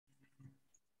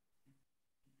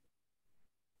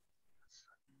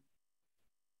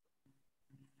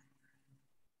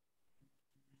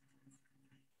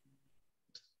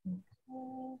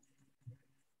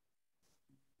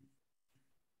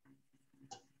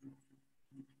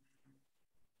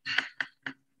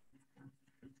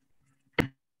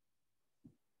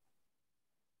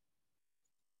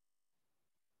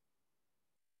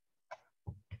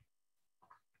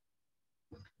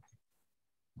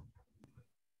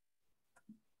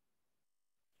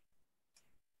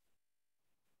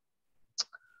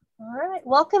All right,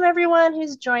 welcome everyone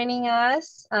who's joining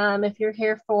us. If you're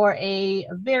here for a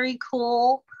very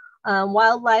cool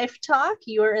wildlife talk,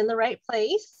 you are in the right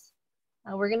place.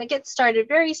 We're gonna get started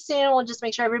very soon. We'll just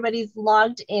make sure everybody's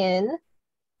logged in.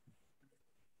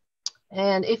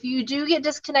 And if you do get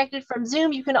disconnected from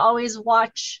Zoom, you can always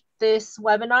watch this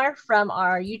webinar from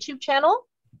our YouTube channel.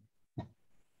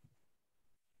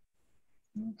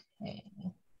 Okay.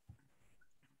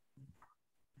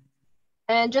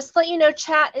 And just to let you know,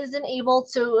 chat is enabled.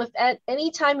 So if at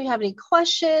any time you have any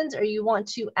questions or you want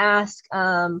to ask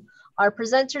our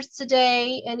presenters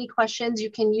today any questions, you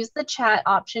can use the chat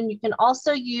option. You can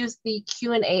also use the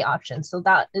Q&A option. So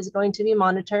that is going to be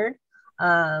monitored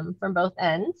from both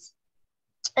ends.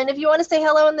 And if you want to say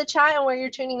hello in the chat and where you're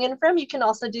tuning in from, you can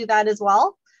also do that as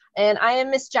well. And I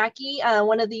am Miss Jackie,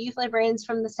 one of the youth librarians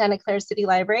from the Santa Clara City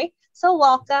Library. So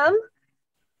welcome.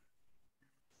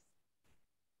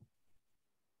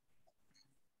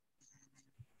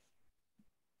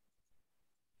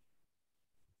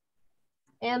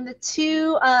 And the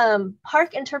two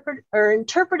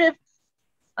interpretive,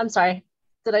 I'm sorry,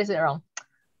 did I say it wrong?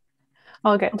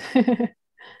 All good.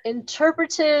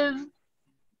 Interpretive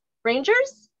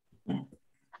rangers?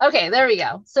 Okay, there we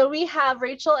go. So we have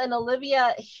Rachel and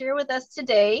Olivia here with us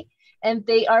today, and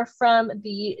they are from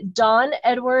the Don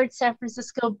Edwards San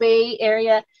Francisco Bay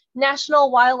Area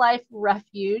National Wildlife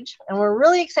Refuge. And we're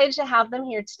really excited to have them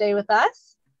here today with us.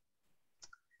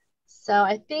 So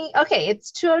I think, okay,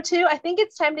 it's 2:02. I think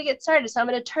it's time to get started. So I'm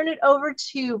going to turn it over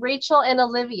to Rachel and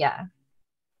Olivia.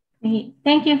 Great.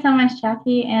 Thank you so much,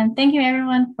 Jackie. And thank you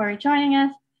everyone for joining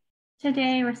us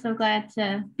today. We're so glad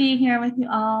to be here with you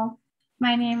all.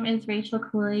 My name is Rachel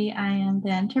Cooley. I am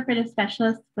the interpretive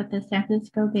specialist with the San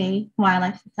Francisco Bay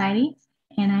Wildlife Society,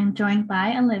 and I'm joined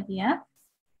by Olivia.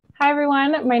 Hi,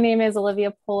 everyone. My name is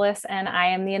Olivia Polis, and I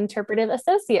am the interpretive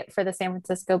associate for the San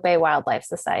Francisco Bay Wildlife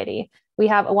Society. We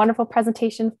have a wonderful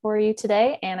presentation for you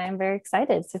today, and I'm very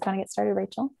excited. So if you want to get started,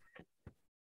 Rachel.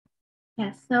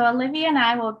 Yes, so Olivia and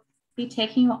I will be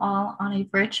taking you all on a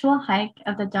virtual hike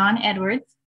of the Don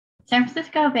Edwards San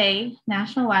Francisco Bay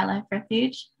National Wildlife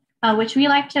Refuge, which we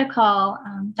like to call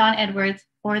Don Edwards,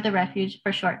 or the Refuge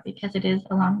for short, because it is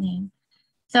a long name.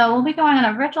 So we'll be going on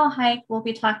a virtual hike. We'll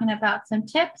be talking about some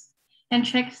tips and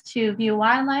tricks to view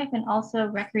wildlife and also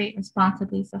recreate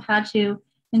responsibly. So how to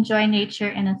enjoy nature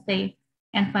in a safe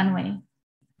and fun way.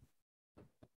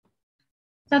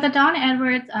 So the Don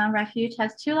Edwards Refuge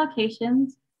has two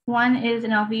locations. One is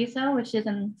in El Viso, which is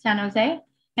in San Jose,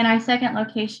 and our second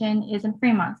location is in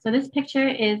Fremont. So this picture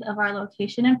is of our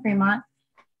location in Fremont.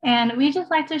 And we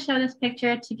just like to show this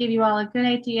picture to give you all a good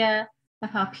idea of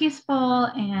how peaceful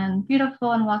and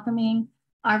beautiful and welcoming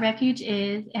our refuge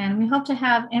is. And we hope to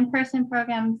have in-person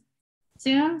programs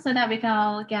soon so that we can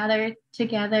all gather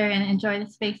together and enjoy the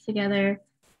space together.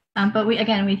 But we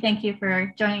thank you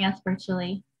for joining us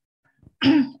virtually.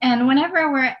 And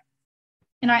whenever we're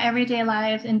in our everyday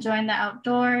lives enjoying the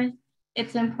outdoors,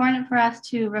 it's important for us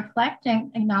to reflect and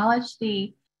acknowledge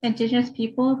the Indigenous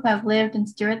people who have lived and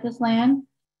stewarded this land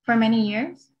for many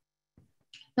years.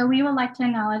 So we would like to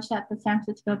acknowledge that the San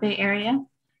Francisco Bay Area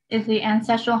is the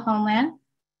ancestral homeland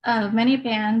of many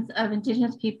bands of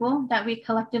Indigenous people that we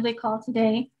collectively call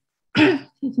today,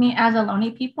 excuse me, as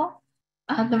Ohlone people.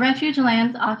 The refuge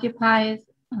lands occupies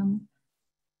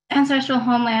ancestral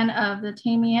homeland of the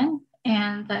Tamian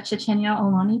and the Chochenyo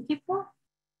Ohlone people.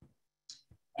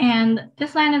 And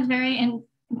this land is very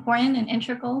important and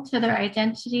integral to their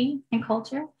identity and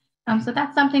culture. So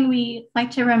that's something we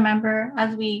like to remember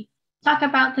as we talk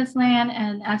about this land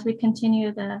and as we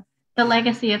continue the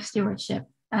legacy of stewardship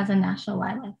as a National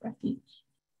Wildlife Refuge.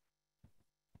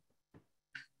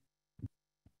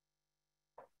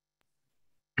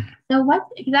 So what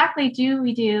exactly do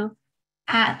we do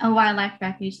at a wildlife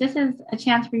refuge? This is a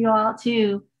chance for you all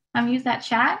to use that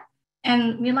chat,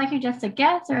 and we'd like you just to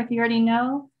guess, or if you already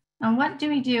know, what do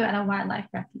we do at a wildlife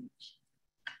refuge?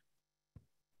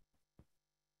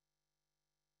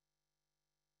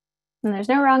 And there's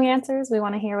no wrong answers. We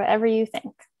want to hear whatever you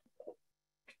think.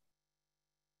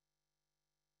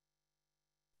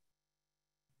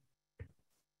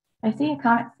 I see a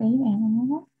comment saying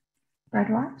animal.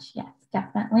 Birdwatch, yes,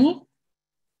 definitely.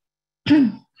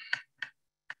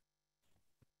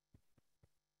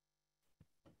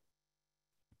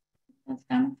 It's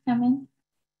coming.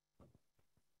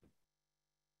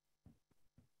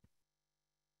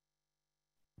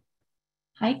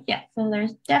 Hike, yeah. So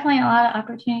there's definitely a lot of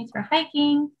opportunities for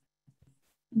hiking,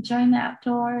 enjoying the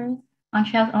outdoors, on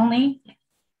trails only.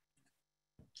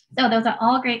 So those are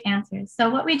all great answers. So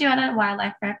what we do at a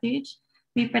wildlife refuge,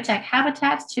 we protect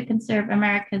habitats to conserve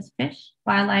America's fish,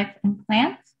 wildlife, and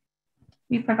plants.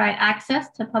 We provide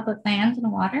access to public lands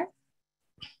and water.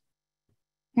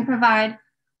 We provide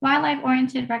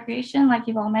wildlife-oriented recreation, like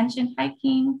you've all mentioned,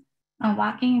 hiking,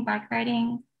 walking, bike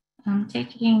riding,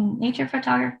 taking nature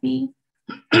photography,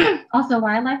 also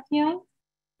wildlife viewing.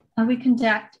 We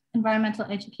conduct environmental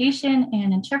education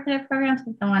and interpretive programs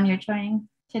like the one you're joining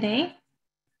today.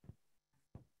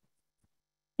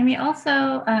 And we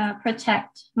also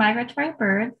protect migratory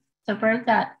birds, so birds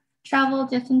that travel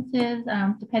distances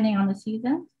depending on the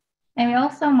season. And we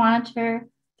also monitor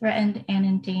threatened and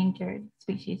endangered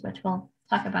species, which we'll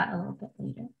talk about a little bit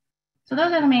later. So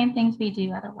those are the main things we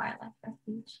do at a wildlife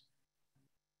refuge.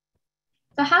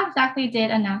 So how exactly did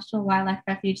a national wildlife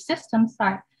refuge system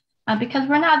start? Because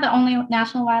we're not the only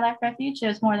national wildlife refuge,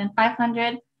 there's more than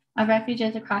 500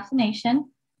 refuges across the nation,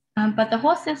 but the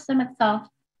whole system itself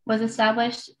was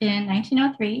established in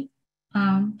 1903.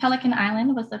 Pelican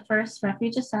Island was the first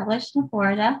refuge established in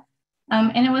Florida,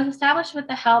 and it was established with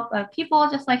the help of people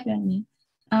just like you and me.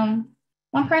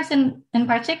 One person in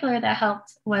particular that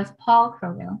helped was Paul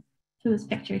Crowell, who is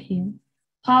pictured here.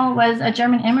 Paul was a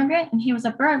German immigrant and he was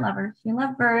a bird lover. He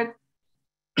loved birds.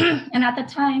 And at the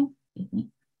time,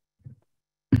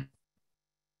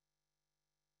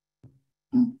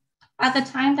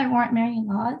 there weren't many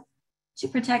laws to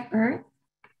protect birds.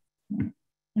 Let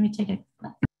me take a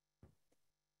class.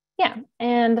 Yeah,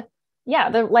 and yeah,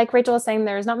 like Rachel was saying,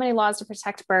 there's not many laws to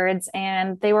protect birds,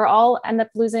 and they were all end up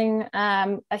losing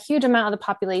a huge amount of the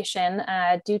population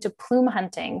due to plume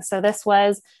hunting. So this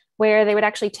was where they would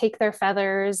actually take their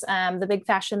feathers. The big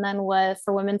fashion then was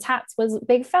for women's hats was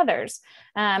big feathers.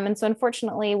 And so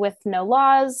unfortunately, with no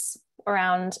laws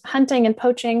around hunting and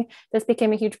poaching, this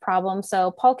became a huge problem. So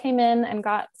Paul came in and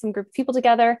got some group of people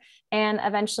together and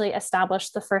eventually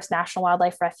established the first national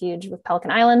wildlife refuge with Pelican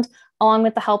Island, along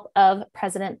with the help of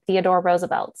President Theodore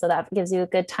Roosevelt. So that gives you a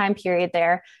good time period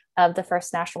there of the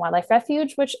first national wildlife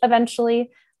refuge, which eventually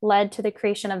led to the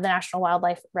creation of the National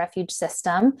Wildlife Refuge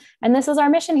System. And this is our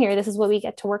mission here. This is what we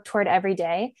get to work toward every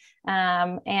day.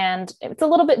 And it's a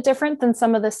little bit different than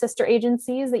some of the sister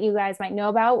agencies that you guys might know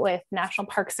about with National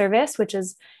Park Service, which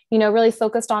is, really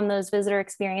focused on those visitor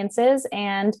experiences.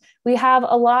 And we have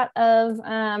a lot of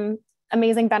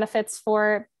amazing benefits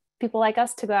for people like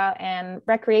us to go out and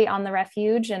recreate on the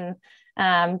refuge and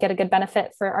get a good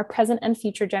benefit for our present and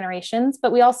future generations.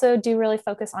 But we also do really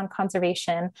focus on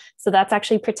conservation. So that's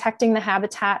actually protecting the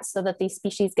habitat so that these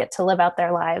species get to live out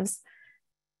their lives.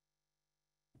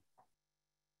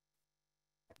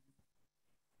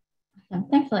 Awesome.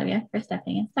 Thanks, Olivia, for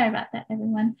stepping in. Sorry about that,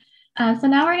 everyone. So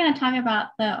now we're going to talk about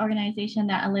the organization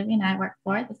that Olivia and I work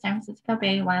for, the San Francisco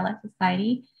Bay Wildlife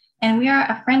Society, and we are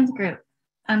a friends group.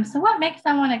 So what makes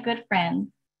someone a good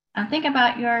friend? Think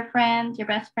about your friends, your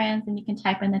best friends, and you can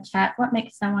type in the chat, what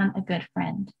makes someone a good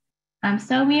friend?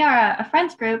 So we are a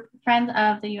friends group, friends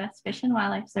of the U.S. Fish and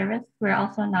Wildlife Service. We're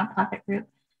also a nonprofit group.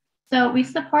 So we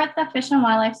support the Fish and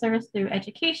Wildlife Service through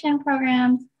education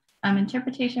programs,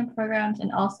 interpretation programs,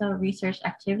 and also research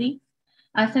activities.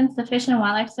 Since the Fish and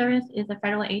Wildlife Service is a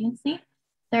federal agency,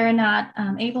 they're not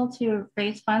able to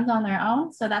raise funds on their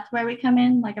own. So that's where we come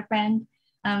in, like a friend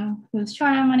who's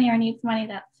short on money or needs money.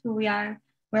 That's who we are.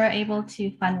 We're able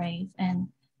to fundraise and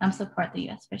support the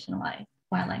U.S. Fish and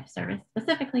Wildlife Service,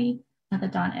 specifically the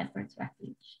Don Edwards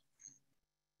Refuge.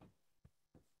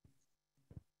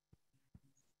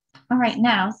 All right,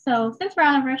 now, so since we're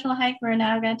on a virtual hike, we're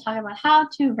now going to talk about how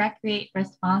to recreate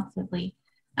responsibly.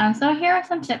 So here are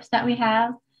some tips that we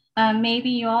have.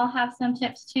 Maybe you all have some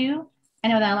tips too. I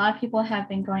know that a lot of people have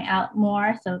been going out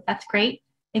more, so that's great.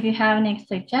 If you have any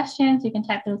suggestions, you can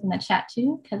type those in the chat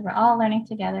too, because we're all learning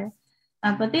together.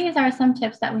 But these are some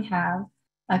tips that we have.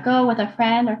 Go with a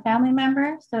friend or family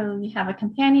member. So you have a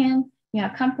companion, you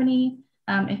have company.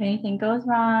 If anything goes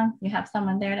wrong, you have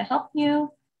someone there to help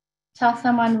you. Tell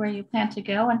someone where you plan to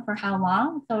go and for how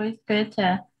long. It's always good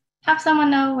to have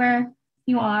someone know where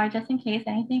you are just in case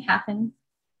anything happens.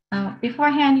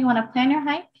 Beforehand, you want to plan your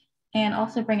hike and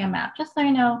also bring a map, just so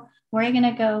you know where you're going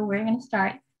to go, where you're going to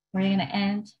start, where you're going to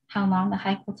end, how long the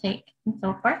hike will take, and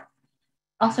so forth.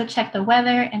 Also check the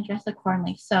weather and dress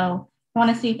accordingly. So you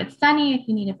want to see if it's sunny, if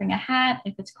you need to bring a hat,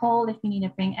 if it's cold, if you need to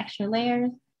bring extra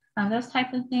layers, those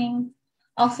types of things.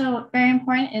 Also very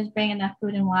important is bring enough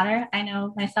food and water. I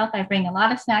know myself, I bring a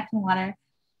lot of snacks and water.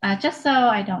 just so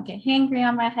I don't get hangry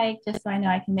on my hike, just so I know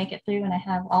I can make it through and I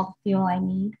have all the fuel I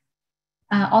need.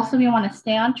 Also, we want to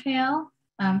stay on trail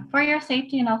for your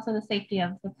safety and also the safety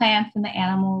of the plants and the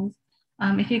animals.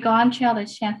 If you go on trail,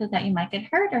 there's chances that you might get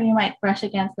hurt or you might brush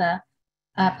against a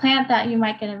plant that you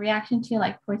might get a reaction to,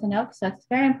 like poison oak. So it's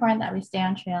very important that we stay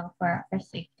on trail for our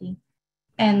safety.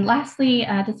 And lastly,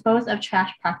 dispose of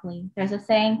trash properly. There's a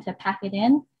saying to pack it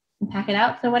in and pack it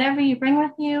out. So whatever you bring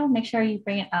with you, make sure you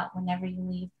bring it out whenever you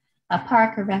leave a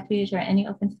park or refuge or any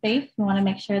open space. We want to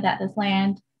make sure that this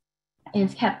land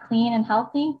is kept clean and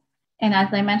healthy. And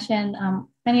as I mentioned,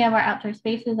 many of our outdoor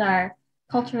spaces are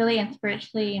culturally and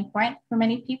spiritually important for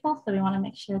many people. So we want to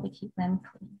make sure to keep them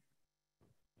clean.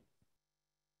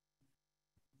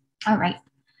 All right.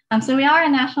 So we are a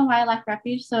national wildlife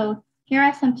refuge. So here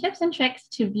are some tips and tricks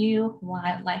to view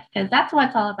wildlife, because that's what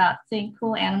it's all about, seeing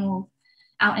cool animals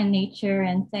out in nature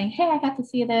and saying, hey, I got to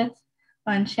see this,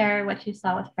 and share what you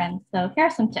saw with friends. So here are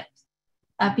some tips.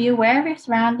 Be aware of your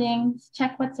surroundings,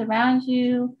 check what's around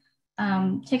you,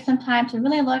 take some time to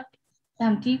really look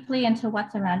deeply into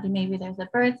what's around you. Maybe there's a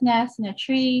bird's nest in a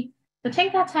tree. So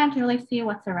take that time to really see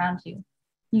what's around you.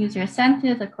 Use your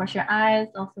senses, of course, your eyes,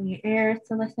 also your ears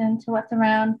to listen to what's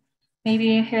around. Maybe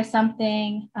you hear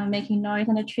something making noise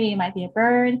in a tree. It might be a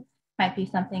bird, might be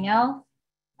something else.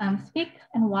 Speak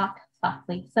and walk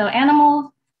softly. So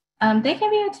animals, they can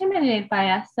be intimidated by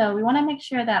us. So we want to make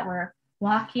sure that we're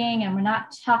walking and we're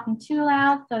not talking too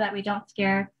loud so that we don't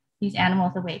scare these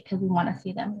animals away, because we want to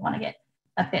see them. We want to get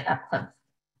a bit up close.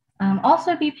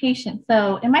 Also be patient.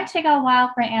 So it might take a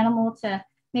while for an animal to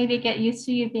maybe get used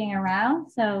to you being around.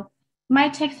 So it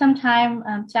might take some time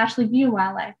to actually view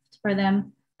wildlife for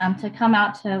them to come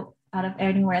out of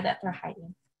anywhere that they're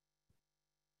hiding.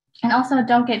 And also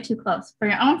don't get too close for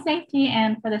your own safety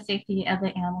and for the safety of the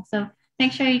animal. So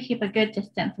make sure you keep a good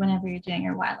distance whenever you're doing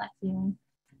your wildlife viewing.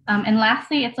 And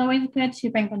lastly, it's always good to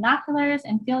bring binoculars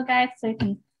and field guides so you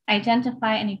can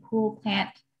identify any cool plant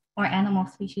or animal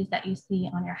species that you see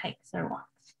on your hikes or walks.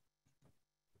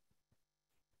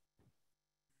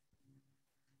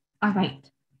 All right,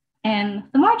 and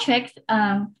some more tricks.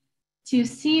 To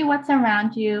see what's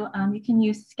around you, you can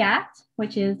use SCAT,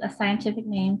 which is a scientific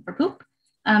name for poop,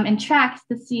 and tracks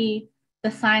to see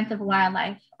the signs of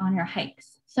wildlife on your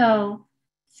hikes. So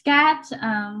SCAT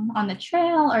on the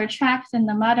trail or tracks in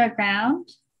the mud or ground.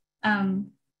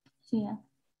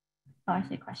 Oh, I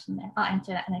see a question there. I'll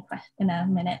answer that in a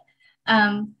minute.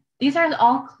 These are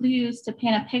all clues to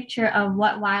paint a picture of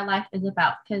what wildlife is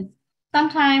about, because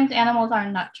sometimes animals are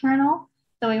nocturnal,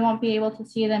 so we won't be able to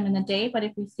see them in the day, but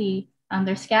if we see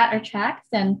their scat or tracks,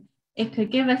 then it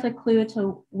could give us a clue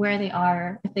to where they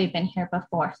are if they've been here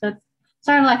before. So it's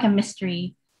sort of like a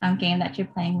mystery game that you're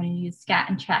playing when you use scat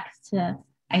and tracks to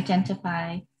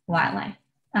identify wildlife.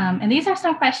 And these are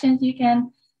some questions you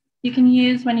can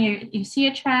use when you see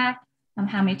a track.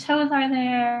 How many toes are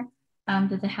there?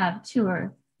 Does it have 2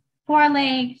 or 4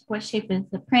 legs? What shape is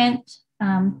the print?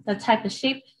 The type of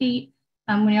shaped feet.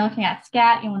 When you're looking at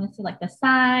scat, you want to see like the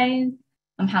size,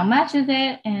 how much is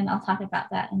it? And I'll talk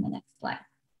about that in the next slide.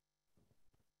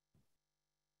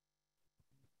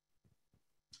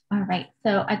 All right,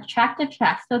 so attractive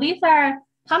tracks. So these are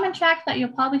common tracks that you'll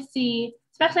probably see,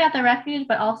 especially at the refuge,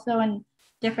 but also in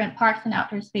different parks and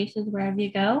outdoor spaces wherever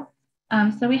you go.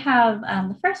 So we have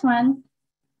the first one.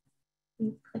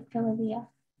 You click Olivia.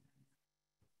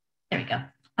 There we go.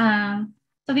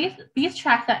 So these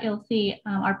tracks that you'll see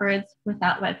are birds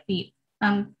without webbed feet.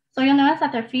 So you'll notice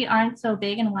that their feet aren't so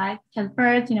big and wide because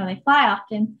birds, they fly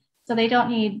often, so they don't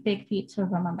need big feet to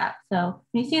roam about. So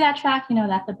when you see that track,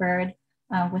 that's a bird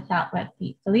without webbed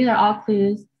feet. So these are all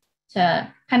clues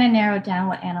to kind of narrow down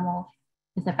what animal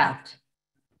is about.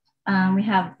 We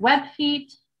have webbed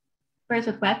feet, birds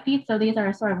with webbed feet. So these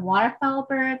are sort of waterfowl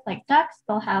birds like ducks.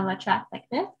 They'll have a track like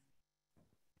this.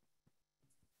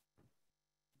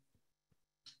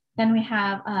 Then we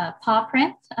have a paw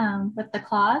print with the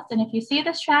claws. And if you see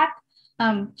this track,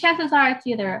 chances are it's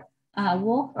either a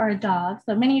wolf or a dog.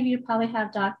 So many of you probably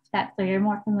have dogs, pets, so you're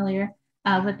more familiar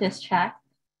with this track.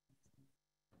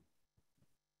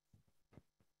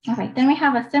 All right, then we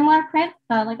have a similar print,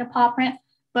 like a paw print,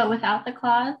 but without the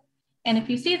claws. And if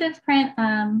you see this print,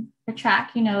 the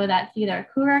track, you know that's either a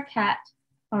cougar, a cat,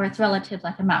 or its relative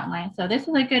like a mountain lion. So this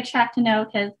is a good track to know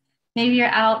because maybe you're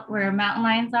out where mountain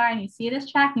lions are and you see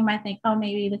this track, you might think, oh,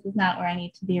 maybe this is not where I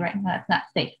need to be right now. It's not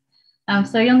safe.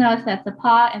 So you'll notice that's a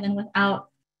paw and then without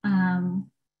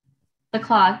the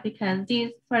claws, because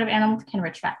these sort of animals can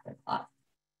retract their claws.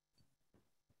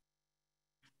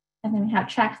 And then we have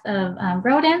tracks of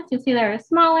rodents. You'll see they're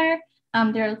smaller.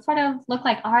 They sort of look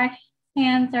like our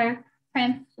hands. They're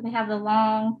prints. They have the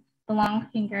long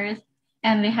fingers,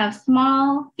 and they have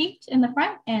small feet in the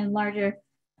front and larger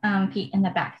feet in the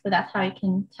back. So that's how you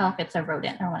can tell if it's a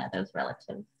rodent or one of those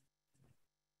relatives.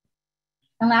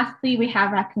 And lastly, we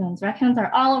have raccoons. Raccoons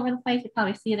are all over the place. You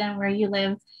probably see them where you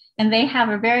live, and they have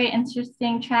a very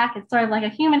interesting track. It's sort of like a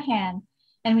human hand.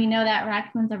 And we know that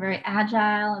raccoons are very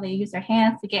agile. They use their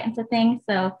hands to get into things.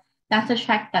 So that's a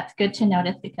track that's good to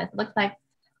notice because it looks like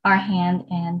our hand,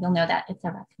 and you'll know that it's a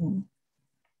raccoon.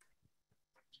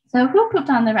 So who pooped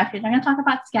on the refuge? I'm going to talk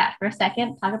about scat for a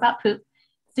second, talk about poop.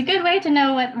 It's a good way to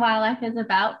know what wildlife is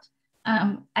about.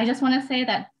 I just want to say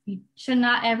that you should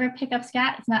not ever pick up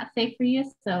scat. It's not safe for you.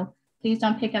 So please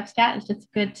don't pick up scat. It's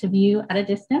just good to view at a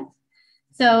distance.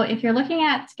 So if you're looking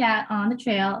at scat on the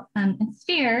trail in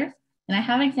spheres, and I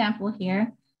have an example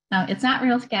here, it's not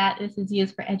real scat. This is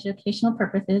used for educational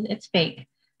purposes. It's fake.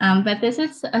 But this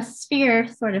is a sphere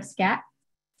sort of scat.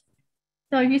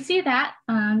 So if you see that,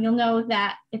 you'll know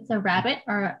that it's a rabbit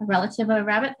or a relative of a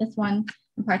rabbit. This one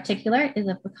in particular is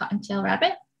a cottontail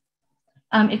rabbit.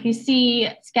 If you see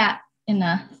scat in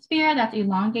a sphere that's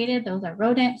elongated, those are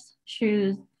rodents,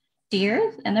 shrews,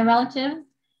 deers, and their relatives.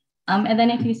 And then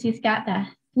if you see scat that's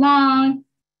long,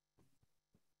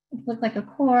 it looks like a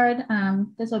cord,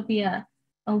 this will be a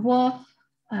wolf,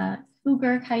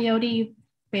 cougar, coyote,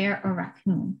 bear, or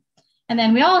raccoon. And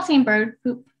then we all seen bird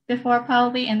poop before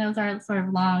probably, and those are sort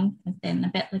of long and thin, a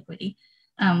bit liquidy.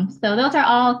 So those are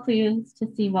all clues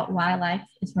to see what wildlife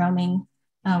is roaming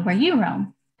where you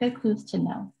roam. Good clues to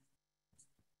know.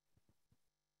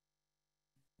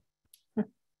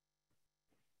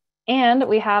 And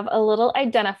we have a little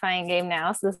identifying game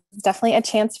now. So this is definitely a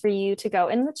chance for you to go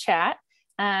in the chat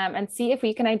and see if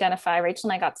we can identify. Rachel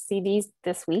and I got to see these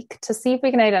this week to see if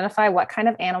we can identify what kind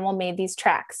of animal made these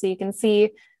tracks. So you can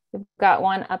see we've got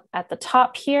one up at the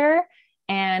top here,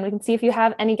 and we can see if you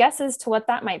have any guesses to what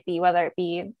that might be, whether it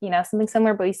be, you know, something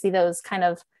similar, but we see those kind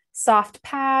of soft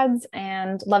pads,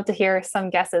 and love to hear some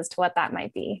guesses to what that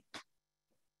might be.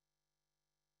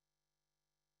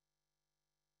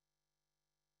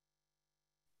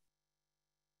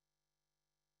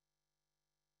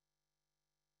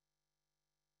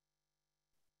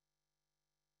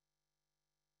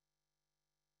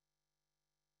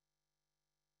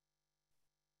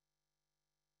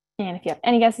 And if you have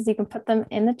any guesses, you can put them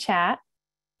in the chat.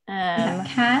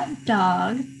 Cat,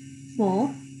 dog,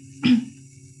 wolf,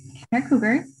 or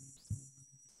cougar.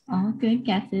 All good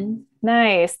guesses.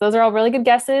 Nice. Those are all really good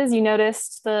guesses. You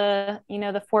noticed the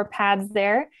 4 pads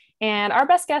there. And our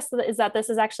best guess is that this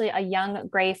is actually a young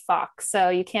gray fox. So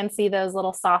you can see those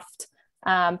little soft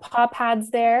paw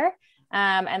pads there.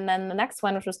 And then the next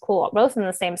one, which was cool, both in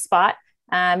the same spot.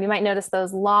 You might notice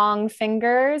those long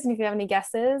fingers. And if you have any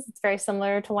guesses, it's very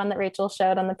similar to one that Rachel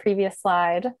showed on the previous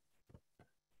slide.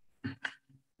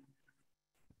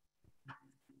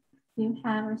 You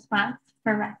have a response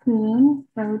for raccoon,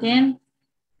 rodent.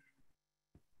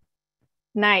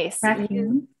 Nice. Raccoon.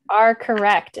 You are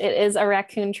correct. It is a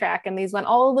raccoon track, and these went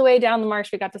all the way down the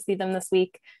marsh. We got to see them this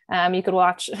week. You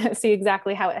could see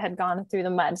exactly how it had gone through the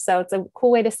mud. So it's a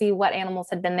cool way to see what animals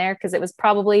had been there, because it was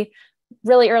probably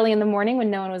really early in the morning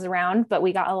when no one was around, but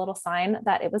we got a little sign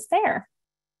that it was there.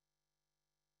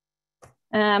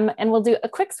 And we'll do a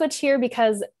quick switch here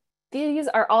because these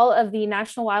are all of the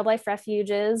national wildlife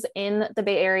refuges in the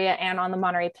Bay Area and on the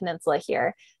Monterey Peninsula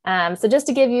here. So just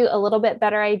to give you a little bit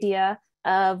better idea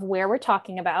of where we're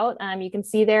talking about, you can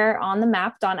see there on the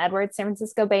map, Don Edwards San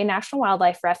Francisco Bay National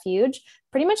Wildlife Refuge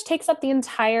pretty much takes up the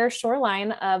entire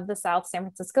shoreline of the South San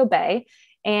Francisco Bay.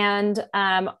 And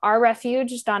our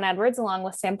refuge, Don Edwards, along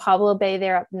with San Pablo Bay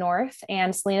there up north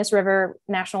and Salinas River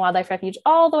National Wildlife Refuge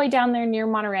all the way down there near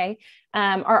Monterey,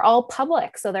 are all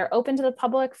public. So they're open to the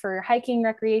public for hiking,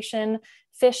 recreation,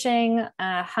 fishing,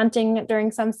 hunting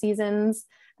during some seasons,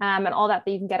 and all that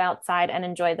you can get outside and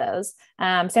enjoy those.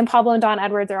 San Pablo and Don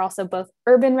Edwards are also both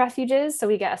urban refuges. So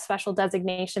we get a special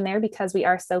designation there because we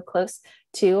are so close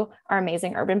to our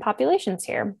amazing urban populations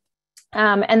here.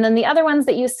 And then the other ones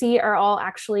that you see are all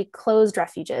actually closed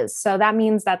refuges. So that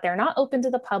means that they're not open to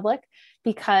the public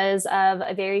because of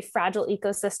a very fragile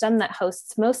ecosystem that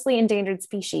hosts mostly endangered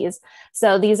species.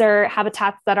 So these are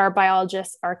habitats that our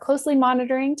biologists are closely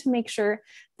monitoring to make sure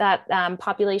that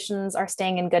populations are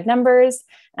staying in good numbers.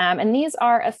 And these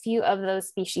are a few of those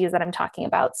species that I'm talking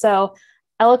about. So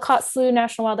Ellicott Slough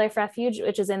National Wildlife Refuge,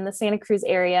 which is in the Santa Cruz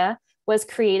area, was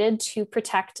created to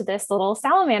protect this little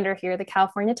salamander here, the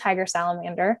California tiger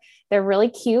salamander. They're really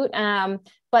cute,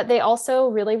 but they also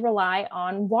really rely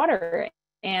on water.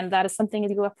 And that is something,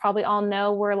 as you probably all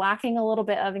know, we're lacking a little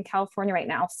bit of in California right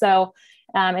now. So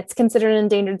It's considered an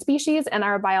endangered species, and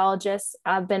our biologists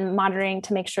have been monitoring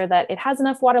to make sure that it has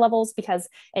enough water levels because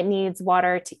it needs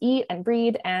water to eat and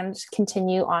breed and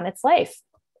continue on its life.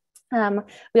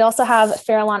 We also have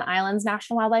Farallon Islands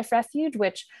National Wildlife Refuge,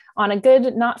 which on a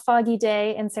good, not foggy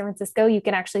day in San Francisco, you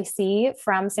can actually see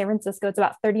from San Francisco. It's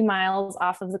about 30 miles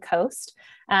off of the coast.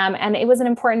 And it was an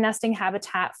important nesting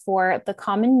habitat for the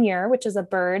common murre, which is a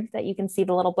bird that you can see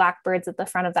the little black birds at the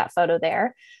front of that photo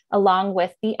there, along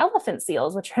with the elephant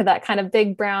seals, which are that kind of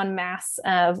big brown mass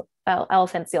of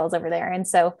elephant seals over there. And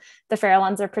so the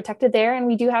Farallons are protected there. And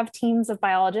we do have teams of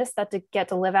biologists that get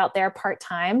to live out there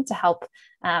part-time to help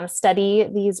study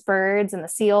these birds and the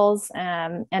seals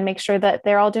and make sure that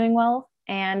they're all doing well.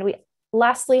 And we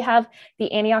lastly have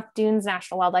the Antioch Dunes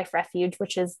National Wildlife Refuge,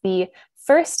 which is the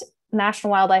first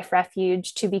national wildlife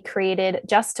refuge to be created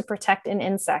just to protect an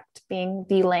insect, being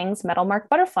the Lang's metalmark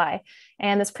butterfly.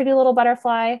 And this pretty little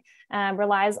butterfly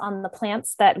relies on the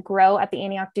plants that grow at the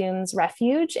Antioch Dunes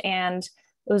Refuge. And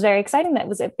it was very exciting that it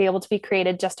was able to be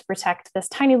created just to protect this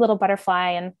tiny little butterfly.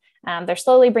 And they're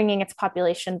slowly bringing its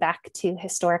population back to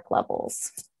historic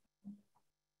levels.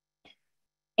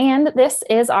 And this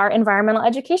is our Environmental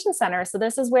Education Center. So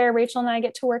this is where Rachel and I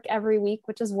get to work every week,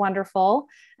 which is wonderful.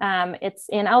 It's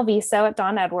in El Viso at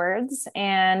Don Edwards,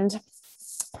 and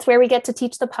it's where we get to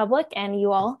teach the public and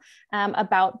you all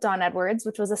about Don Edwards,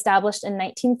 which was established in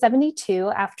 1972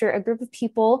 after a group of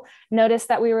people noticed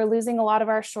that we were losing a lot of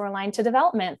our shoreline to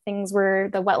development. The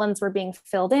wetlands were being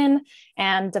filled in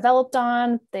and developed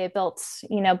on. They built,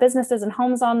 businesses and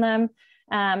homes on them.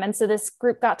 And so this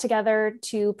group got together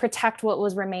to protect what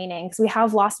was remaining, because we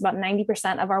have lost about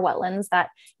 90% of our wetlands that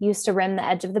used to rim the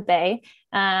edge of the bay.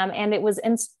 And it was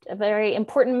a very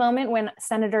important moment when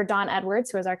Senator Don Edwards,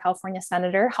 who was our California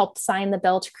senator, helped sign the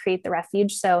bill to create the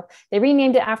refuge. So they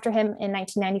renamed it after him in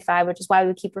 1995, which is why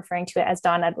we keep referring to it as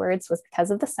Don Edwards, was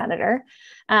because of the senator.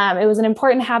 It was an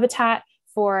important habitat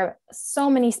for so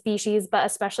many species, but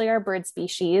especially our bird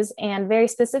species, and very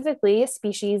specifically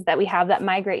species that we have that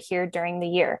migrate here during the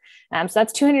year. So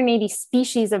that's 280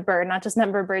 species of bird, not just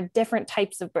number of bird, different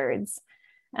types of birds.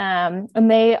 And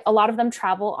a lot of them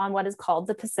travel on what is called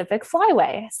the Pacific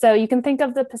Flyway. So you can think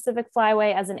of the Pacific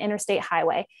Flyway as an interstate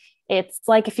highway. It's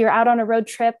like if you're out on a road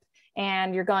trip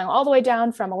and you're going all the way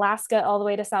down from Alaska all the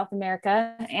way to South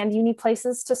America, and you need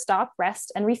places to stop,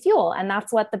 rest, and refuel. And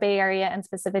that's what the Bay Area and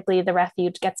specifically the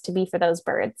refuge gets to be for those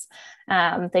birds.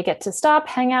 They get to stop,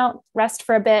 hang out, rest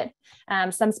for a bit.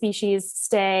 Some species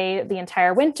stay the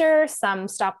entire winter, some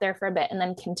stop there for a bit and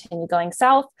then continue going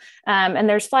south. And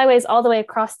there's flyways all the way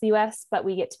across the US, but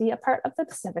we get to be a part of the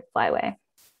Pacific Flyway.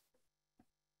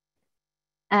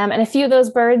 And a few of those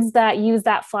birds that use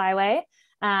that flyway,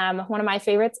 one of my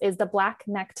favorites is the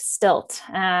black-necked stilt.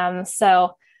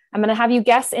 So I'm going to have you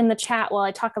guess in the chat while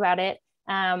I talk about it.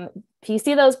 If you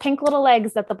see those pink little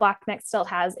legs that the black-necked stilt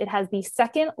has, it has the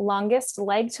second longest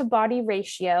leg-to-body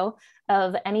ratio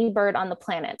of any bird on the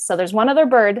planet. So there's one other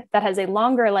bird that has a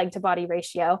longer leg-to-body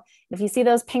ratio. If you see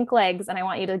those pink legs, and I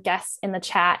want you to guess in the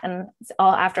chat, and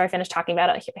after I finish talking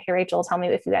about it, here Rachel will tell me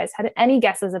if you guys had any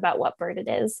guesses about what bird it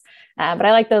is. But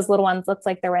I like those little ones. Looks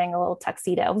like they're wearing a little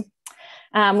tuxedo.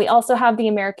 We also have the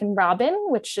American robin,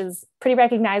 which is pretty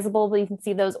recognizable, but you can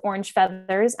see those orange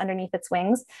feathers underneath its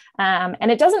wings.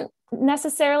 And it doesn't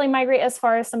necessarily migrate as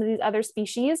far as some of these other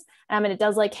species. And it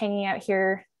does like hanging out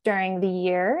here during the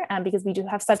year because we do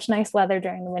have such nice weather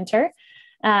during the winter.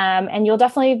 And you'll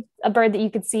definitely a bird that you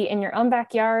could see in your own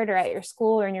backyard or at your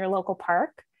school or in your local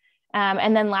park.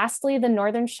 And then lastly, the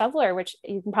northern shoveler, which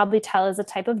you can probably tell is a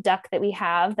type of duck that we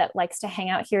have that likes to hang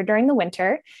out here during the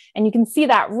winter. And you can see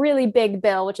that really big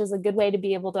bill, which is a good way to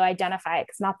be able to identify it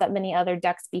because not that many other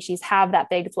duck species have that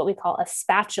big. It's what we call a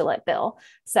spatulate bill.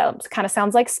 So it kind of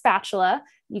sounds like spatula.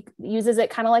 Uses it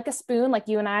kind of like a spoon, like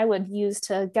you and I would use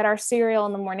to get our cereal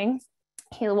in the morning.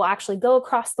 He will actually go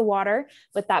across the water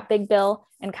with that big bill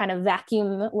and kind of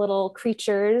vacuum little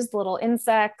creatures, little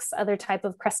insects, other type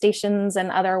of crustaceans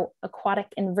and other aquatic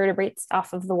invertebrates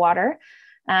off of the water.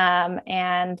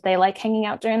 And they like hanging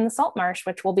out during the salt marsh,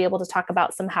 which we'll be able to talk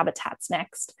about some habitats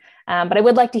next. But I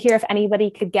would like to hear if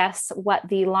anybody could guess what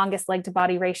the longest leg to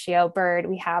body ratio bird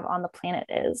we have on the planet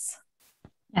is.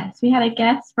 Yes, we had a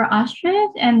guess for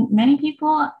ostrich and many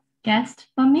people guessed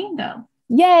flamingo.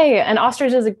 Yay. And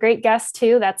ostrich is a great guess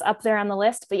too. That's up there on the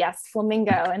list, but yes,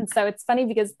 flamingo. And so it's funny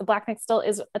because the black-necked stilt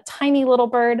is a tiny little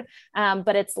bird,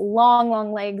 but its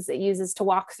long legs it uses to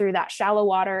walk through that shallow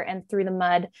water and through the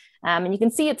mud. And you can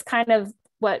see it's kind of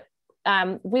what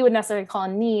we would necessarily call a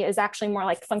knee is actually more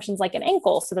like functions like an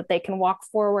ankle so that they can walk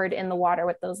forward in the water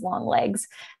with those long legs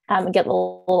and get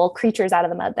little creatures out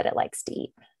of the mud that it likes to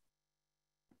eat.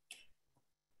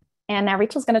 And now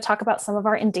Rachel's going to talk about some of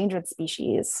our endangered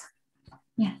species.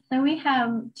 Yeah, so we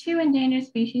have 2 endangered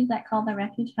species that call the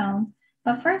refuge home.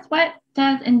 But first, what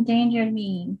does endangered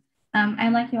mean?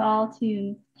 I'd like you all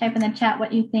to type in the chat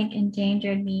what you think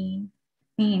endangered means,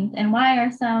 and why are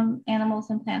some animals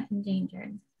and plants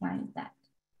endangered? Why is that?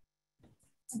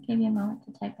 I'll give you a moment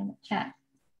to type in the chat.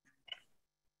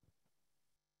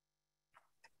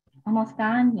 Almost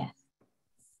gone? Yes.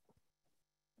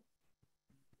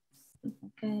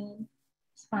 Good.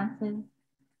 Responses.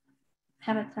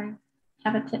 Habitats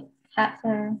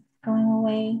are going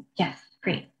away. Yes,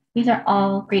 great. These are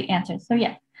all great answers. So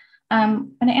yes,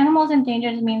 when an animal is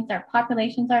endangered, it means their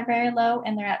populations are very low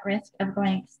and they're at risk of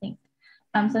going extinct.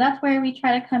 So that's where we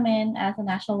try to come in as a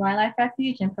national wildlife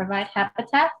refuge and provide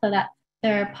habitat so that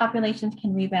their populations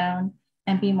can rebound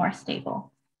and be more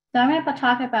stable. So I'm going to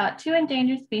talk about 2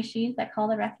 endangered species that call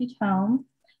the refuge home.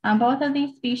 Both of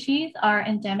these species are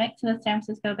endemic to the San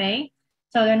Francisco Bay,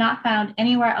 so they're not found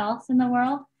anywhere else in the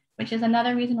world, which is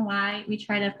another reason why we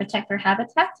try to protect their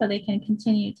habitat so they can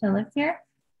continue to live here.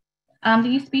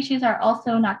 These species are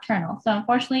also nocturnal. So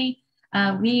unfortunately,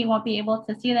 we won't be able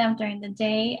to see them during the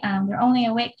day. They're only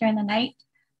awake during the night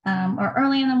or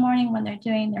early in the morning when they're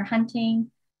doing their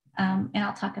hunting. And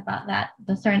I'll talk about that,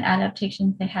 the certain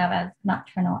adaptations they have as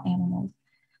nocturnal animals.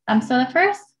 So the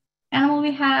first animal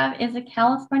we have is a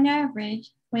California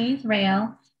ridgeways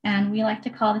rail, and we like to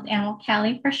call this animal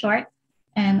Callie for short.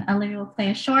 And Olivia will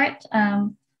play a short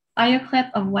audio clip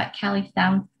of what Callie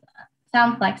sounds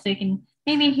like, so you can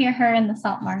maybe hear her in the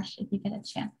salt marsh if you get a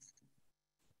chance.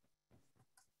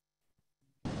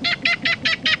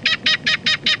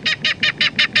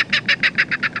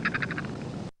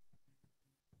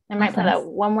 I might play that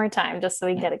one more time just so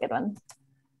we get a good one.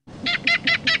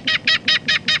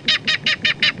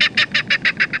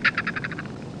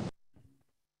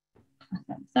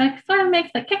 Awesome. So it sort of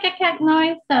makes a kick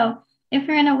noise. So if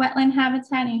you're in a wetland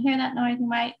habitat and you hear that noise, you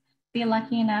might be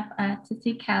lucky enough to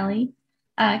see Callie.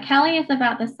 Callie is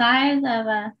about the size of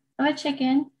a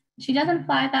chicken. She doesn't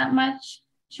fly that much.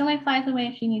 She only flies away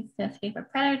if she needs to escape a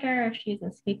predator or if she's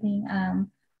escaping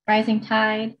rising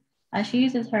tide. She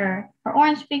uses her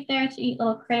orange beak there to eat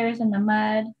little critters in the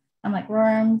mud, like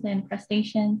worms and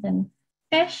crustaceans and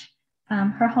fish.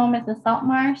 Her home is the salt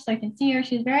marsh, so you can see her.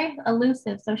 She's very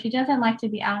elusive, so she doesn't like to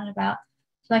be out and about.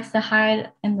 She likes to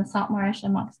hide in the salt marsh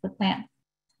amongst the plants.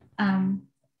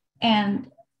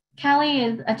 And Callie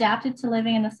is adapted to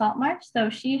living in the salt marsh, so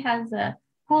she has a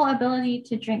cool ability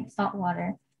to drink salt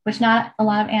water, which not a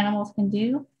lot of animals can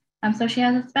do. So she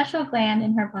has a special gland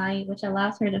in her body which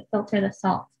allows her to filter the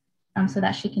salt so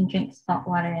that she can drink salt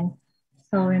water and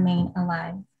still remain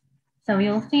alive. So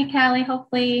you'll see Callie,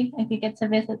 hopefully, if you get to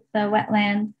visit the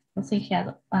wetland, you'll see she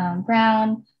has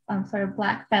brown, sort of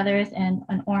black feathers and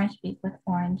an orange beak with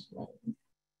orange legs.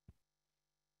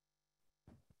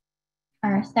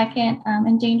 Our second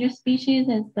endangered species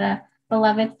is the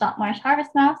beloved salt marsh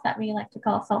harvest mouse that we like to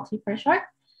call Salty for short.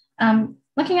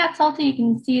 Looking at Salty, you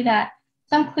can see that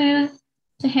some clues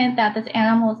to hint that this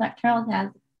animal is nocturnal. It has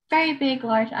very big,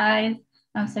 large eyes,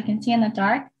 so it can see in the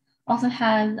dark. Also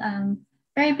has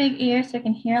very big ears, so it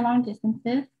can hear long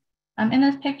distances. In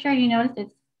this picture, you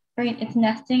notice it's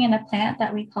nesting in a plant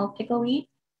that we call pickleweed.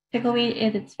 Pickleweed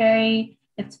is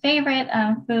its favorite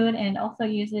food, and also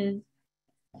uses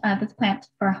this plant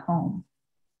for a home.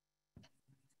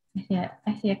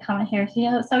 I see a comment here.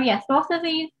 So yes, both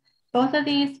of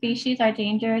these species are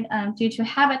endangered due to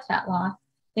habitat loss.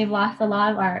 They've lost a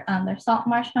lot of their salt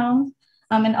marsh homes,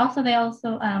 and also they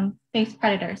face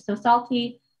predators. So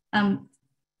Salty,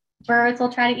 birds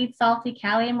will try to eat Salty.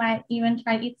 Callie might even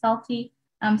try to eat Salty.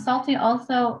 Salty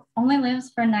also only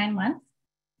lives for 9 months,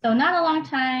 so not a long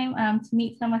time to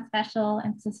meet someone special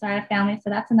and to start a family. So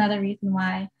that's another reason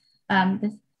why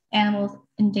this animal is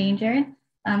endangered.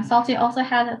 Salty also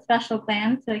has a special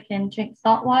gland so it can drink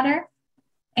salt water.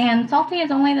 And Salty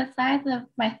is only the size of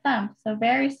my thumb, so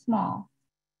very small.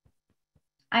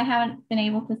 I haven't been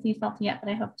able to see Salty yet, but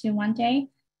I hope to one day.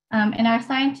 And our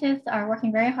scientists are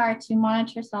working very hard to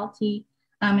monitor Salty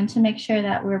and to make sure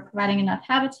that we're providing enough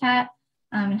habitat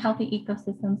and healthy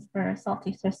ecosystems for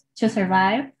Salty to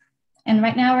survive. And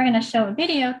right now we're going to show a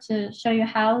video to show you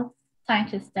how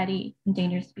scientists study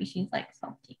endangered species like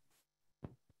Salty.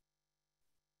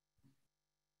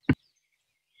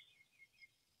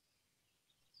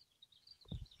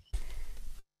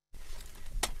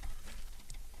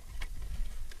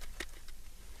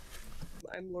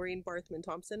 I'm Laureen Barthman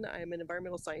Thompson. I'm an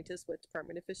environmental scientist with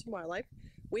Department of Fish and Wildlife.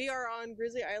 We are on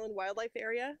Grizzly Island Wildlife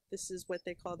Area. This is what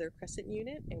they call their crescent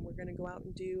unit, and we're going to go out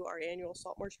and do our annual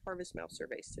salt marsh harvest mouse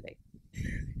surveys today.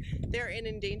 They're an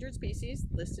endangered species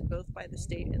listed both by the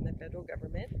state and the federal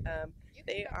government.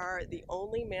 They are the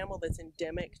only mammal that's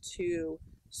endemic to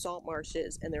salt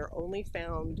marshes, and they're only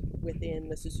found within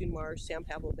the Sassoon Marsh, San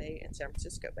Pablo Bay, and San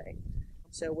Francisco Bay.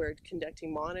 So we're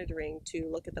conducting monitoring to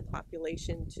look at the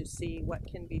population to see what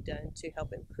can be done to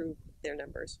help improve their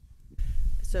numbers.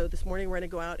 So this morning we're going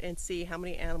to go out and see how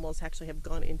many animals actually have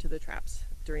gone into the traps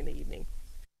during the evening.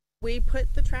 We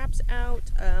put the traps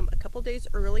out a couple days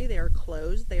early. They are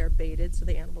closed, they are baited, so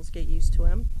the animals get used to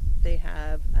them. They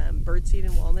have birdseed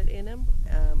and walnut in them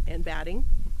and batting.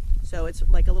 So it's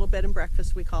like a little bed and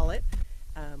breakfast, we call it.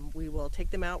 We will take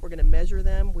them out, we're going to measure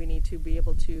them. We need to be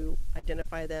able to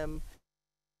identify them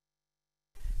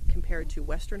compared to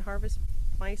Western harvest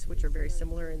mice, which are very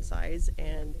similar in size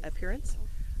and appearance.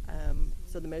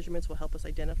 So the measurements will help us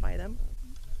identify them.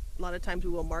 A lot of times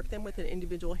we will mark them with an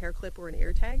individual hair clip or an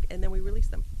ear tag, and then we release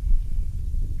them.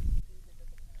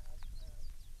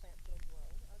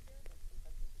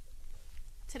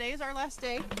 Today is our last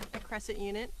day at Crescent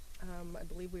Unit. I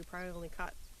believe we probably only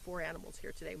caught 4 animals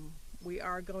here today. We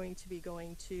are going to be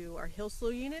going to our Hill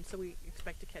Slough unit, so we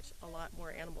expect to catch a lot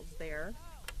more animals there.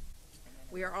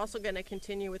 We are also going to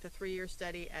continue with a 3-year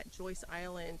study at Joyce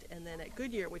Island and then at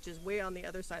Goodyear, which is way on the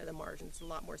other side of the marsh. It's a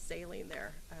lot more saline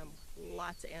there,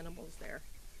 lots of animals there.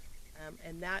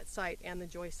 And that site and the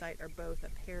Joyce site are both a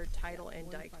paired tidal and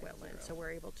diked wetland, so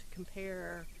we're able to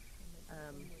compare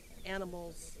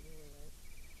animals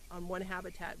on one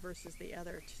habitat versus the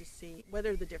other to see what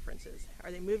are the differences.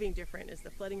 Are they moving different? Is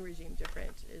the flooding regime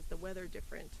different? Is the weather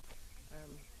different?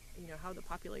 You know, how the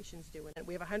population's doing.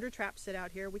 We have 100 traps set out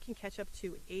here. We can catch up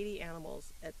to 80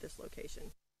 animals at this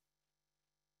location.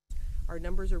 Our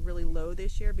numbers are really low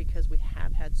this year because we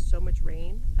have had so much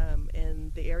rain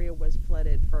and the area was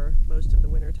flooded for most of the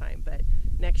winter time. But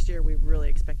next year we really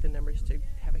expect the numbers to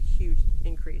have a huge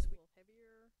increase.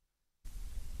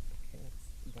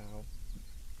 Wow.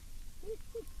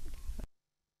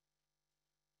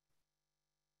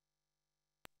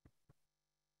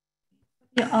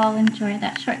 You all enjoyed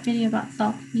that short video about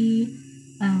saltpeat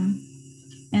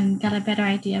and got a better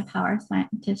idea of how our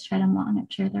scientists try to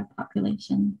monitor their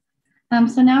population.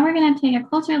 So now we're going to take a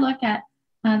closer look at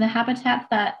the habitats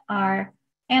that our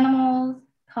animals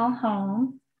call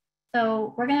home.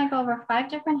 So we're going to go over 5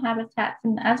 different habitats,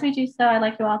 and as we do so, I'd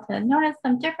like you all to notice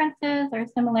some differences or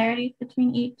similarities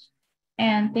between each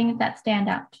and things that stand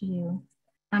out to you.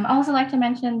 I'd also like to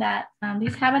mention that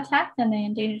these habitats and the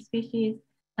endangered species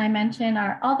I mentioned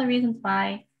are all the reasons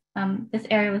why this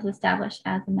area was established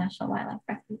as a National Wildlife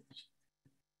Refuge.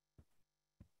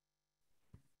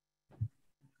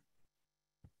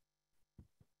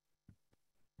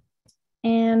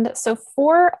 And so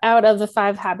 4 out of the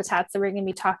 5 habitats that we're going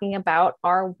to be talking about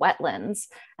are wetlands.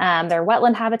 They're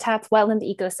wetland habitats, wetland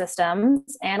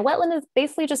ecosystems, and wetland is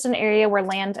basically just an area where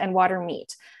land and water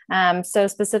meet. So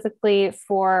specifically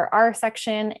for our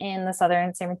section in the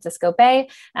southern San Francisco Bay,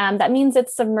 that means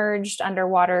it's submerged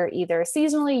underwater either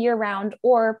seasonally year-round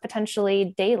or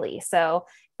potentially daily. So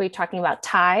we're talking about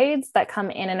tides that come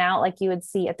in and out like you would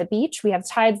see at the beach. We have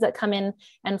tides that come in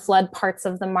and flood parts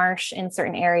of the marsh in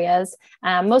certain areas.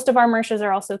 Most of our marshes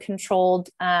are also controlled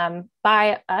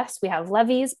by us. We have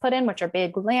levees put in, which are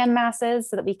big land masses,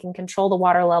 so that we can control the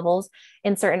water levels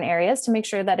in certain areas to make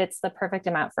sure that it's the perfect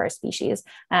amount for a species.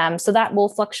 So that will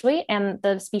fluctuate, and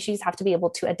the species have to be able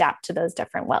to adapt to those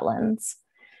different wetlands.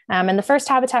 And the first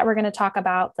habitat we're going to talk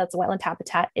about that's a wetland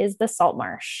habitat is the salt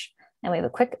marsh. And we have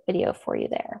a quick video for you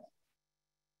there.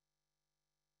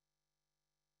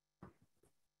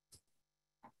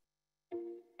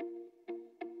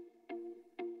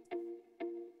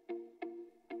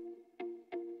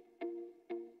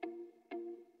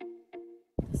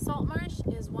 The salt marsh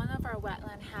is one of our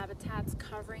wetland habitats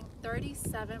covering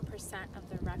 37% of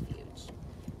the refuge.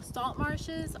 Salt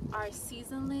marshes are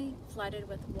seasonally flooded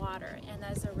with water, and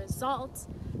as a result,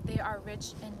 they are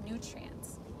rich in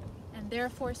nutrients and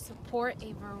therefore support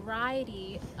a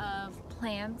variety of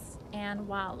plants and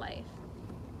wildlife.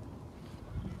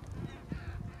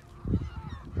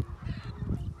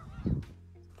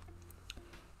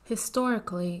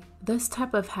 Historically, this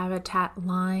type of habitat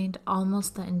lined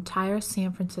almost the entire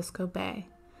San Francisco Bay.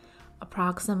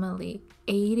 Approximately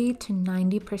 80 to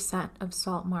 90% of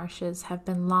salt marshes have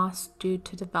been lost due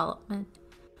to development.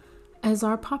 As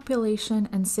our population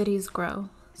and cities grow,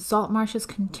 salt marshes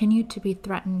continue to be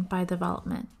threatened by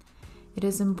development. It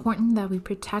is important that we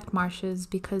protect marshes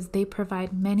because they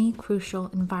provide many crucial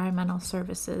environmental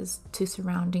services to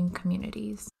surrounding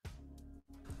communities.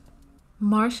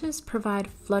 Marshes provide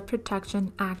flood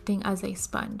protection, acting as a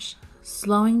sponge,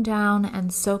 slowing down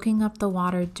and soaking up the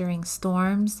water during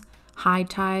storms, high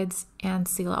tides, and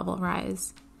sea level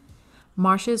rise.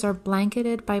 Marshes are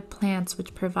blanketed by plants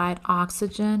which provide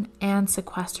oxygen and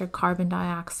sequester carbon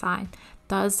dioxide,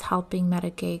 thus helping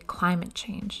mitigate climate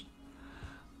change.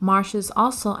 Marshes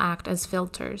also act as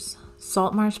filters.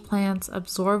 Salt marsh plants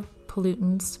absorb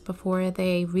pollutants before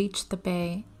they reach the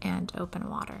bay and open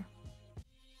water.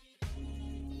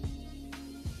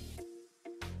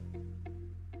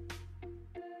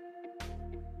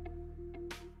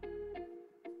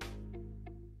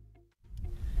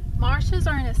 Marshes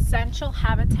are an essential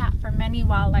habitat for many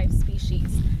wildlife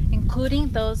species, including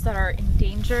those that are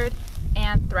endangered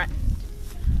and threatened.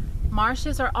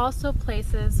 Marshes are also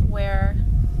places where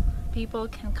people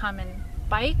can come and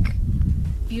bike,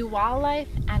 view wildlife,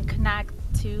 and connect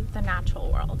to the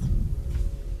natural world.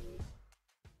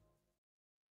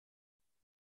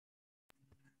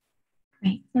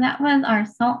 Great, so that was our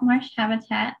salt marsh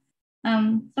habitat.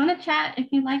 So in the chat, if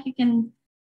you'd like, you can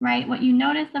write what you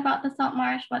noticed about the salt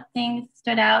marsh, what things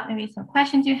stood out, maybe some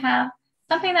questions you have.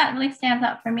 Something that really stands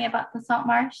out for me about the salt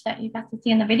marsh that you got to see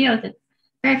in the video is it's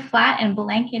very flat and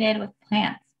blanketed with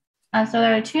plants. So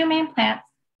there are two main plants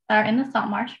that are in the salt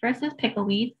marsh. First is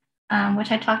pickleweed,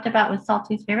 which I talked about with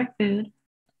Salty's favorite food.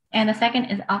 And the second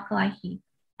is alkali heath.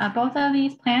 Both of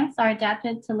these plants are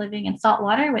adapted to living in salt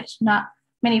water, which not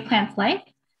many plants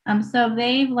like. So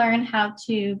they've learned how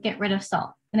to get rid of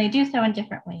salt, and they do so in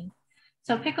different ways.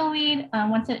 So pickleweed,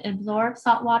 once it absorbs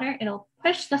salt water, it'll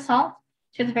push the salt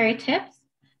to the very tips.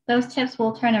 Those tips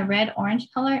will turn a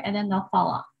red-orange color, and then they'll fall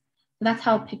off. So that's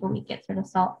how pickleweed gets rid of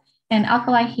salt. And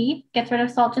alkali heath gets rid of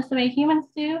salt just the way humans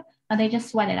do. They just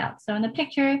sweat it out. So in the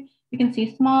picture, you can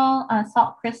see small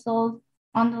salt crystals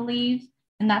on the leaves,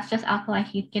 and that's just alkali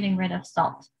heath getting rid of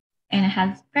salt. And it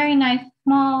has very nice,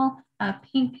 small,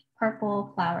 pink,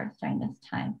 purple flowers during this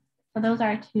time. So those are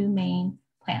our two main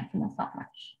plants in the salt marsh.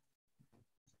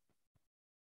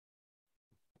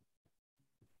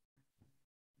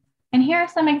 And here are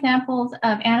some examples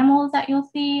of animals that you'll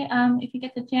see if you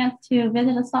get the chance to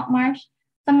visit a salt marsh.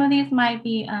 Some of these might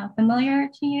be familiar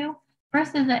to you.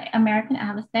 First is the American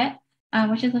avocet,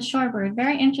 which is a shorebird.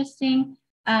 Very interesting.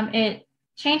 It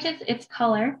changes its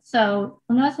color. So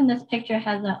you'll notice in this picture it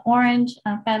has orange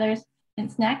feathers in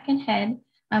its neck and head.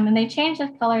 And they change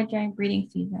this color during breeding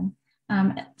season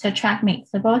to attract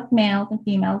mates. So both males and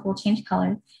females will change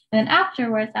colors. And then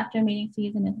afterwards, after mating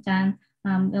season is done,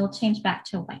 they'll change back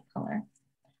to a white color.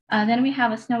 Then we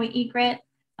have a snowy egret.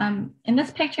 In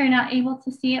this picture, you're not able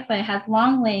to see it, but it has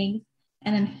long legs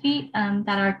and then feet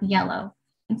that are yellow.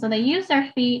 And so they use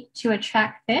their feet to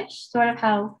attract fish, sort of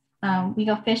how we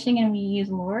go fishing and we use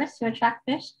lures to attract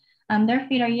fish. Their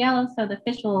feet are yellow, so the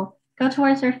fish will go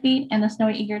towards their feet, and the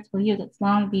snowy egret will use its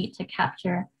long beak to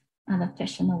capture the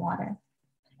fish in the water.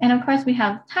 And of course, we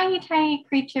have tiny, tiny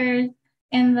creatures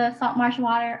in the salt marsh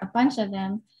water, a bunch of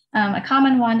them. A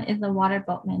common one is the water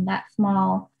boatman, that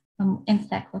small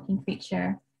insect-looking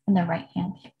creature in the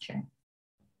right-hand picture.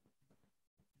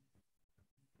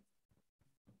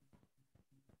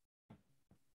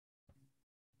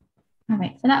 All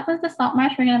right, so that was the salt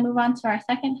marsh. We're going to move on to our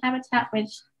second habitat, which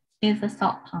is the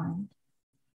salt pond.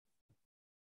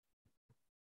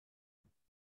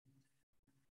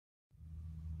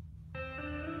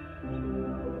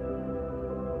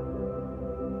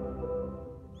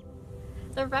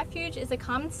 The Refuge is a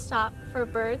common stop for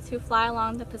birds who fly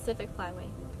along the Pacific Flyway.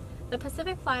 The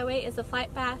Pacific Flyway is a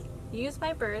flight path used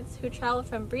by birds who travel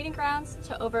from breeding grounds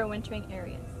to overwintering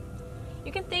areas.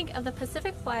 You can think of the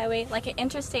Pacific Flyway like an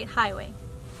interstate highway.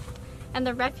 And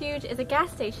the Refuge is a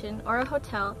gas station or a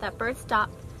hotel that birds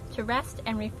stop to rest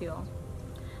and refuel.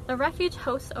 The Refuge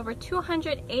hosts over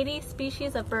 280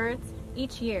 species of birds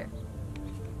each year.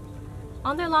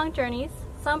 On their long journeys,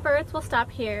 some birds will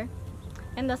stop here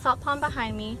in the salt pond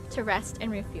behind me to rest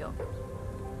and refuel.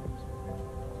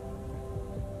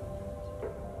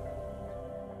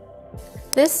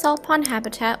 This salt pond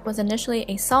habitat was initially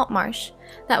a salt marsh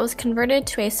that was converted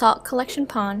to a salt collection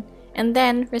pond and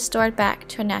then restored back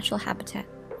to a natural habitat.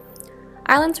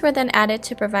 Islands were then added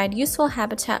to provide useful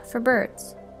habitat for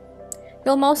birds.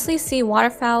 You'll mostly see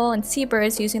waterfowl and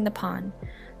seabirds using the pond,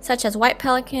 such as white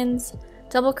pelicans,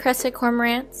 double-crested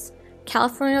cormorants,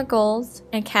 California gulls,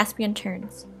 and Caspian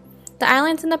terns. The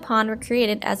islands in the pond were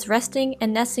created as resting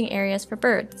and nesting areas for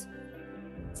birds.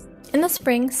 In the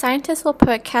spring, scientists will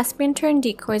put Caspian tern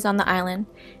decoys on the island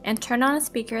and turn on a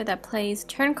speaker that plays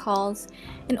tern calls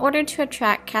in order to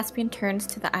attract Caspian terns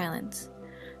to the islands.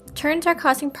 Terns are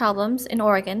causing problems in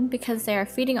Oregon because they are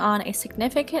feeding on a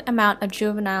significant amount of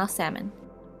juvenile salmon.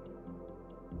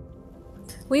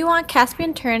 We want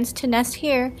Caspian terns to nest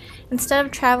here instead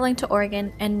of traveling to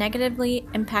Oregon and negatively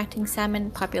impacting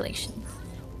salmon populations.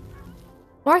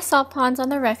 More salt ponds on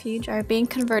the refuge are being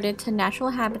converted to natural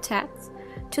habitats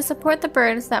to support the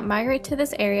birds that migrate to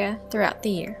this area throughout the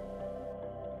year.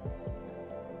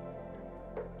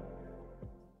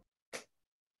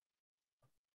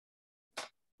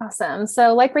 Awesome.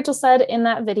 So like Rachel said in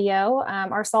that video,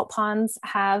 our salt ponds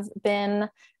have been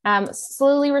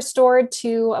slowly restored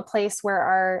to a place where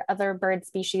our other bird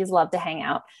species love to hang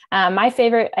out. My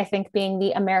favorite, I think, being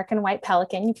the American white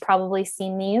pelican. You've probably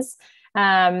seen these.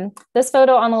 This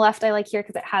photo on the left I like here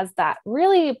because it has that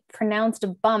really pronounced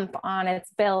bump on its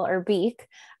bill or beak.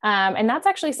 And that's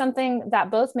actually something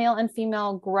that both male and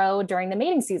female grow during the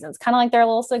mating seasons, kind of like their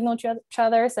little signal to each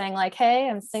other saying like, hey,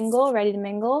 I'm single, ready to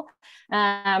mingle.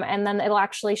 And then it'll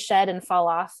actually shed and fall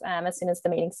off as soon as the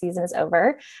mating season is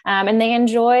over. And they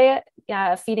enjoy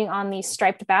feeding on the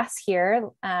striped bass here,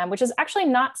 which is actually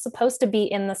not supposed to be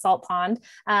in the salt pond.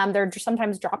 They're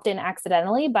sometimes dropped in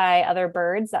accidentally by other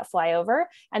birds that fly over,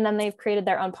 and then they've created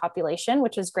their own population,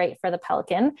 which is great for the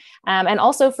pelican, and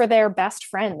also for their best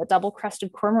friend, the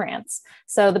double-crested cormorants.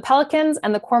 So the pelicans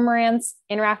and the cormorants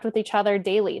interact with each other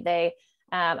daily. They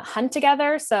hunt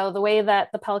together. So the way that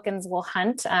the pelicans will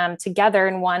hunt together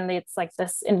in one, it's like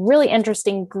this really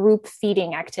interesting group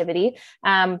feeding activity.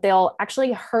 They'll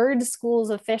actually herd schools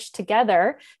of fish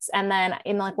together and then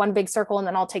in like one big circle, and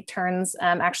then all take turns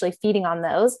actually feeding on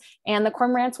those. And the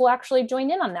cormorants will actually join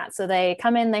in on that. So they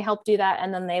come in, they help do that,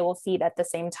 and then they will feed at the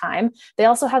same time. They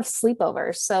also have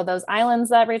sleepovers. So those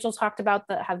islands that Rachel talked about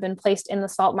that have been placed in the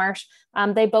salt marsh,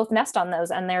 they both nest on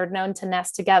those, and they're known to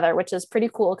nest together, which is pretty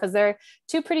cool because they're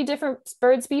two pretty different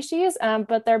bird species,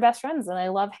 but they're best friends and they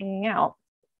love hanging out.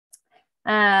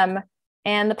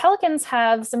 And the pelicans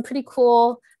have some pretty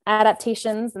cool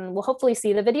adaptations, and we'll hopefully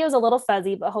see. The video is a little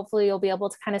fuzzy, but hopefully you'll be able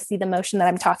to kind of see the motion that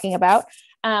I'm talking about.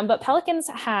 But pelicans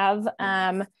have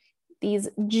these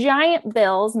giant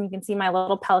bills, and you can see my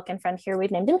little pelican friend here.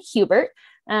 We've named him Hubert.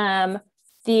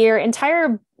 Their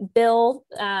entire bill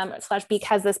slash beak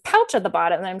has this pouch at the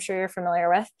bottom that I'm sure you're familiar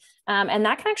with. And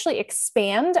that can actually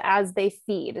expand as they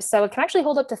feed. So it can actually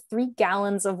hold up to 3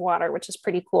 gallons of water, which is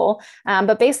pretty cool.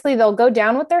 But basically they'll go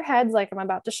down with their heads like I'm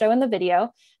about to show in the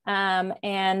video,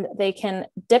 and they can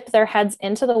dip their heads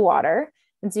into the water.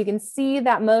 And so you can see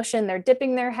that motion. They're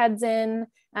dipping their heads in,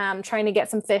 trying to get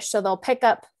some fish. So they'll pick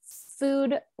up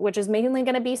food, which is mainly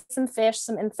going to be some fish,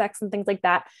 some insects and things like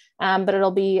that. But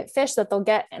it'll be fish that they'll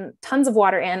get and tons of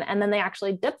water in, and then they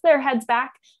actually dip their heads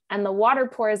back and the water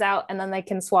pours out, and then they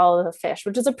can swallow the fish,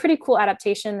 which is a pretty cool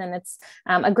adaptation. And it's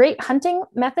a great hunting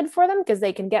method for them because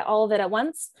they can get all of it at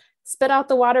once, spit out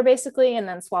the water basically, and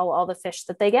then swallow all the fish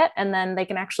that they get. And then they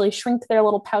can actually shrink their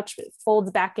little pouch, it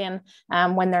folds back in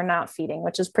when they're not feeding,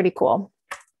 which is pretty cool.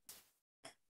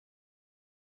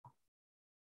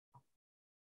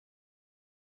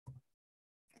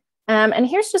 And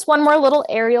here's just one more little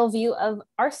aerial view of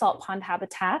our salt pond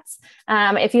habitats.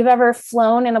 If you've ever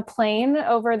flown in a plane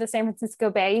over the San Francisco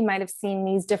Bay, you might have seen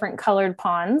these different colored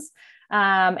ponds.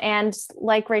 And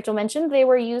like Rachel mentioned, they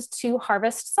were used to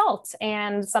harvest salt,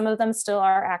 and some of them still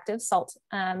are active salt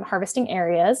harvesting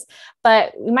areas.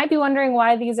 But you might be wondering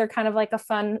why these are kind of like a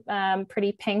fun,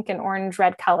 pretty pink and orange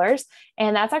red colors.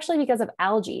 And that's actually because of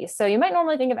algae. So you might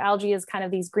normally think of algae as kind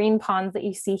of these green ponds that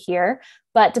you see here.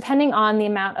 But depending on the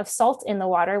amount of salt in the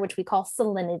water, which we call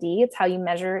salinity, it's how you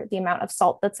measure the amount of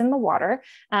salt that's in the water,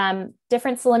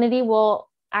 different salinity will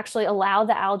actually allow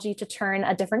the algae to turn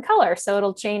a different color. So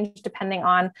it'll change depending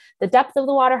on the depth of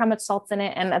the water, how much salt's in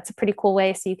it. And that's a pretty cool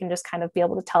way. So you can just kind of be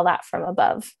able to tell that from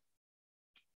above.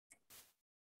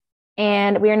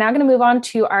 And we are now going to move on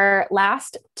to our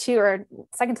last two, or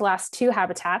second to last 2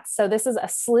 habitats. So this is a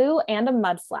slough and a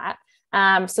mudflat.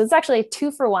 So it's actually a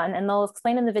 2-for-1, and they'll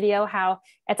explain in the video how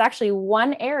it's actually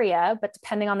one area, but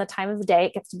depending on the time of the day,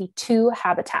 it gets to be 2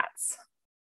 habitats.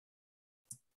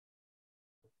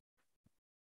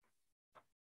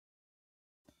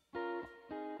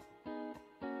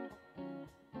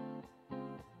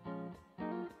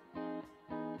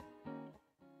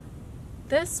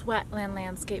 This wetland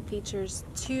landscape features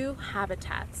 2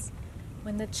 habitats.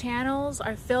 When the channels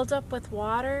are filled up with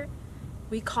water,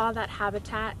 we call that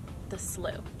habitat the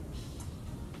slough.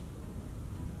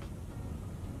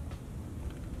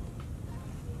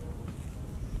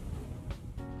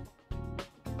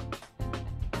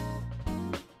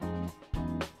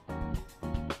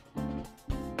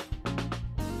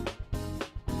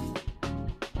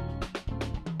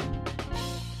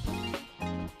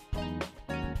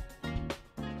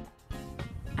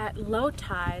 At low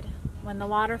tide, when the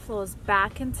water flows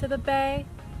back into the bay,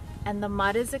 and the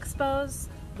mud is exposed,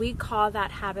 we call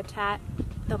that habitat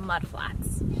the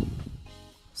mudflats.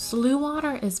 Slough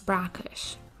water is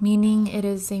brackish, meaning it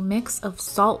is a mix of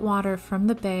salt water from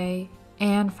the bay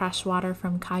and fresh water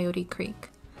from Coyote Creek.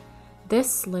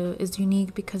 This slough is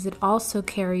unique because it also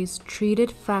carries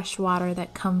treated fresh water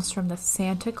that comes from the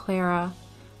Santa Clara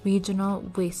Regional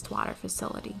Wastewater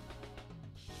Facility.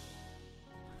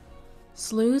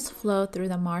 Sloughs flow through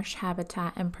the marsh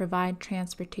habitat and provide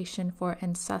transportation for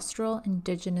ancestral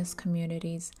indigenous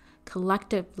communities,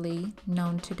 collectively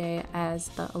known today as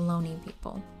the Ohlone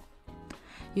people.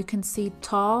 You can see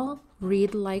tall,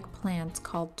 reed-like plants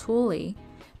called tule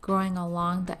growing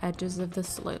along the edges of the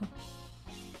slough.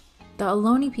 The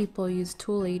Ohlone people use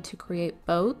tule to create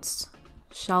boats,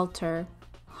 shelter,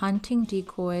 hunting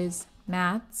decoys,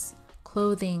 mats,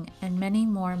 clothing, and many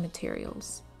more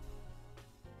materials.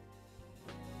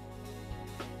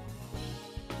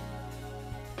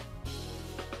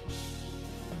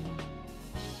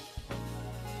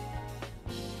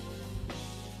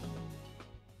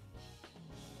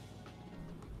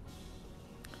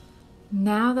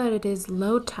 Now that it is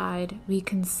low tide, we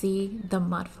can see the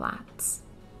mudflats.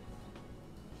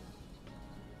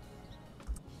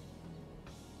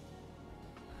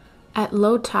 At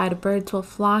low tide, birds will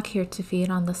flock here to feed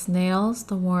on the snails,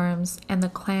 the worms, and the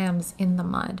clams in the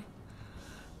mud.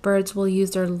 Birds will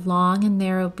use their long and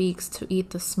narrow beaks to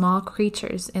eat the small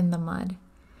creatures in the mud.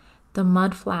 The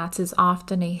mudflats is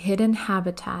often a hidden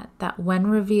habitat that, when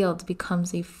revealed,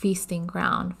 becomes a feasting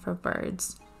ground for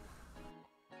birds.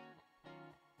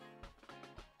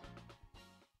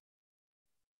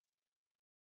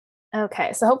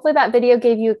 Okay, so hopefully that video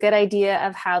gave you a good idea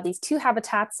of how these two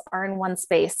habitats are in one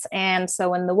space. And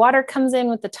so when the water comes in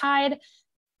with the tide,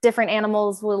 different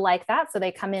animals will like that. So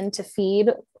they come in to feed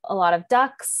a lot of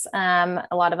ducks, a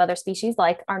lot of other species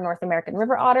like our North American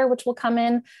river otter, which will come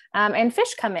in, and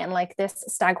fish come in like this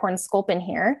staghorn sculpin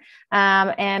here.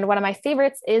 And one of my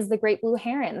favorites is the great blue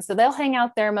heron. So they'll hang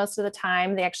out there most of the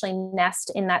time. They actually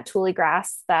nest in that tule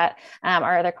grass that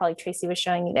our other colleague Tracy was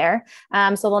showing you there.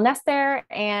 So they'll nest there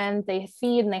and they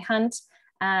feed and they hunt.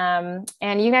 And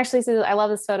you can actually see, I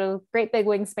love this photo, great big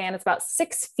wingspan. It's about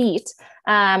 6 feet.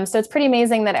 So it's pretty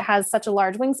amazing that it has such a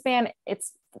large wingspan.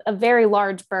 It's a very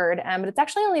large bird, but it's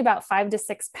actually only about 5 to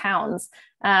 6 pounds.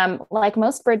 Like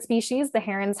most bird species, the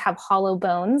herons have hollow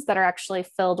bones that are actually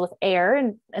filled with air.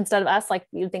 And instead of us, like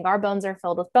you'd think our bones are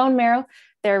filled with bone marrow,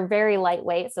 they're very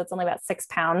lightweight. So it's only about 6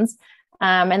 pounds.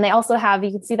 And they also have,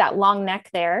 you can see that long neck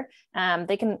there.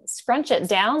 They can scrunch it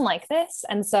down like this.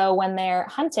 And so when they're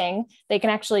hunting, they can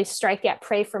actually strike at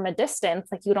prey from a distance.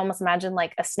 Like you would almost imagine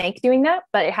like a snake doing that,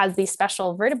 but it has these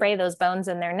special vertebrae, those bones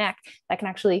in their neck that can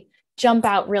actually jump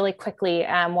out really quickly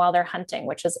while they're hunting,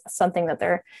 which is something that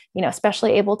they're,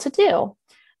 especially able to do.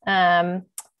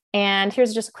 And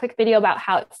here's just a quick video about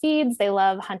how it feeds. They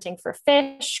love hunting for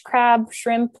fish, crab,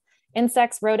 shrimp,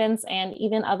 insects, rodents, and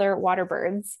even other water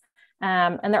birds.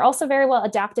 And they're also very well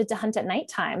adapted to hunt at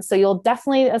nighttime. So you'll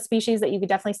definitely, a species that you could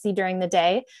definitely see during the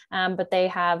day, but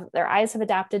their eyes have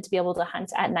adapted to be able to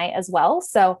hunt at night as well.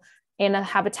 So in a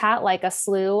habitat like a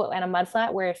slough and a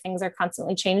mudflat where things are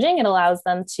constantly changing, it allows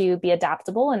them to be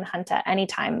adaptable and hunt at any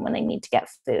time when they need to get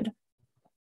food.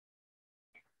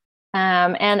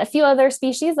 And a few other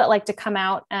species that like to come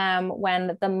out when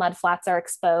the mudflats are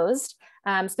exposed.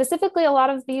 Specifically, a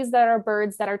lot of these that are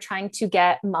birds that are trying to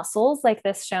get mussels, like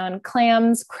this shown,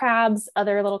 clams, crabs,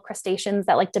 other little crustaceans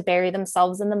that like to bury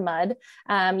themselves in the mud.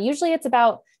 Usually it's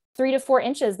about 3 to 4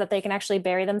 inches that they can actually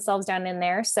bury themselves down in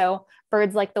there. So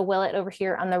birds like the willet over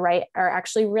here on the right are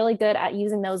actually really good at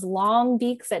using those long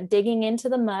beaks at digging into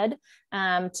the mud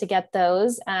to get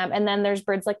those. And then there's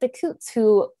birds like the coots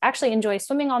who actually enjoy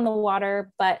swimming on the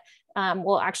water, but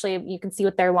will actually, you can see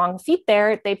with their long feet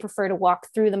there, they prefer to walk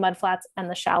through the mudflats and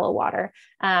the shallow water.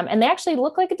 And they actually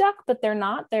look like a duck, but they're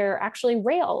not. They're actually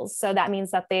rails. So that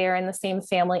means that they are in the same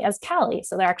family as Callie.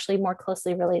 So they're actually more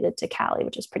closely related to Callie,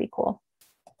 which is pretty cool.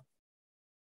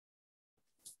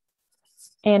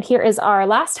 And here is our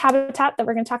last habitat that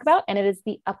we're going to talk about, and it is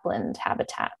the upland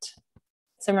habitat.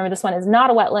 So remember, this one is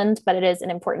not a wetland, but it is an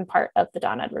important part of the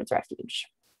Don Edwards Refuge.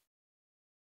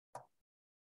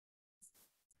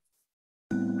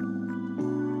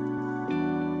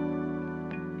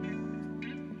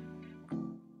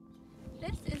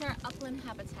 This is our upland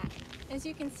habitat. As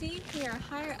you can see, we are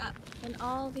higher up than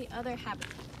all the other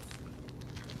habitats.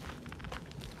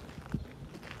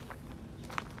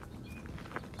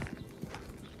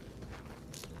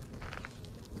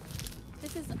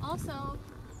 This is also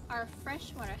our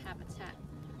freshwater habitat.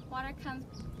 Water comes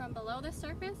from below the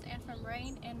surface and from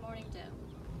rain and morning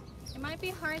dew. It might be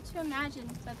hard to imagine,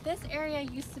 but this area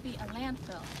used to be a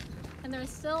landfill, and there are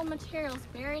still materials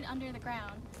buried under the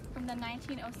ground from the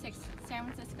 1906 San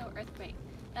Francisco earthquake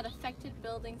that affected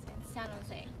buildings in San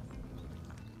Jose.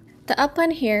 The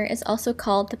upland here is also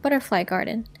called the Butterfly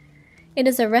Garden. It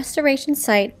is a restoration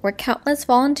site where countless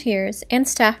volunteers and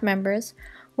staff members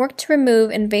work to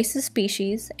remove invasive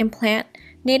species and plant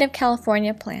native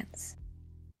California plants.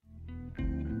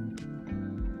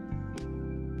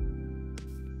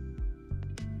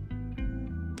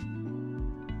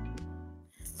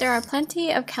 There are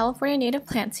plenty of California native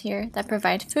plants here that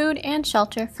provide food and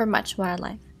shelter for much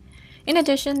wildlife. In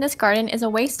addition, this garden is a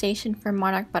way station for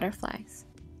monarch butterflies.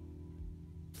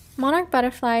 Monarch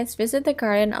butterflies visit the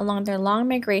garden along their long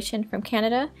migration from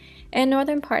Canada and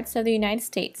northern parts of the United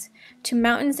States to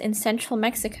mountains in central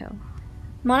Mexico.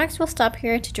 Monarchs will stop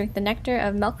here to drink the nectar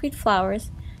of milkweed flowers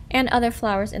and other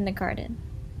flowers in the garden.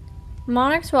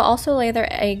 Monarchs will also lay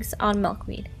their eggs on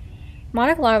milkweed.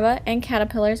 Monarch larvae and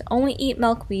caterpillars only eat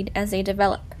milkweed as they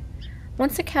develop.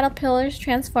 Once the caterpillars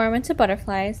transform into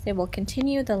butterflies, they will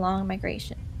continue the long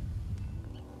migration.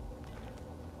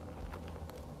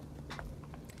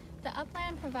 The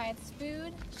upland provides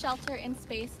food, shelter, and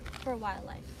space for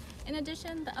wildlife. In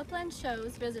addition, the upland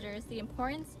shows visitors the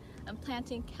importance of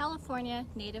planting California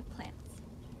native plants.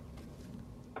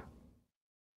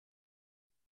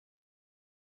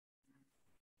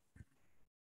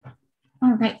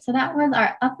 All right, so that was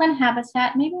our upland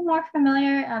habitat, maybe more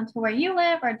familiar to where you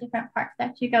live or different parks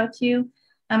that you go to.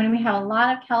 And we have a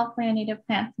lot of California native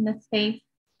plants in this space.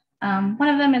 One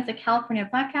of them is the California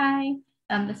buckeye,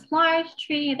 this large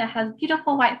tree that has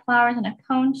beautiful white flowers in a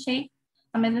cone shape.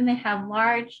 And then they have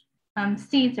large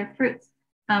seeds or fruits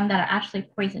that are actually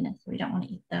poisonous, so we don't want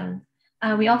to eat those.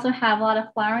 We also have a lot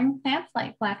of flowering plants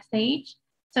like black sage,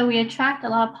 so we attract a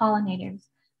lot of pollinators.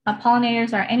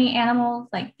 Pollinators are any animals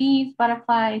like bees,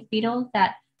 butterflies, beetles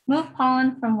that move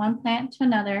pollen from one plant to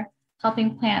another,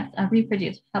 helping plants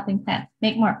reproduce, helping plants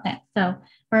make more plants. So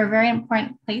we're a very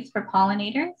important place for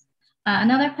pollinators.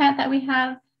 Another plant that we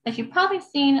have that you've probably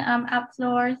seen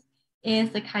outdoors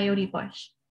is the coyote bush.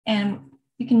 And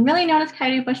you can really notice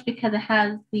coyote bush because it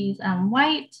has these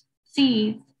white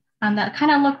seeds that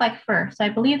kind of look like fur. So I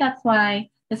believe that's why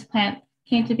this plant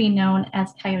came to be known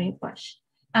as coyote bush.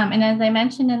 And as I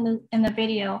mentioned in the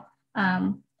video,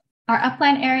 our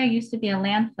upland area used to be a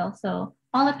landfill. So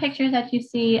all the pictures that you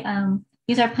see,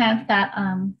 these are plants that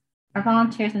our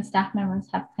volunteers and staff members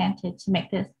have planted to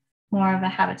make this more of a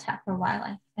habitat for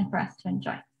wildlife and for us to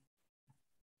enjoy.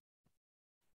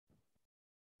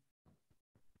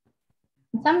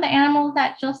 And some of the animals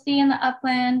that you'll see in the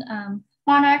upland,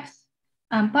 monarchs,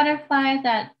 butterflies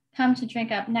that come to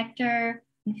drink up nectar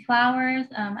and flowers.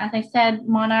 As I said,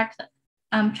 monarchs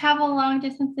travel long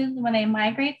distances when they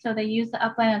migrate, so they use the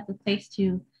upland as a place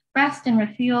to rest and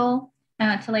refuel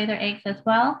to lay their eggs as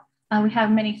well. We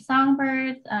have many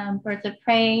songbirds, birds of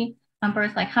prey,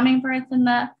 birds like hummingbirds in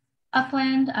the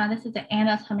upland. This is the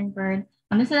Anna's hummingbird.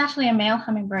 This is actually a male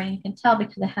hummingbird, and you can tell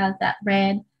because it has that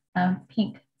red,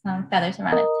 pink feathers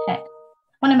around its head.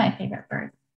 One of my favorite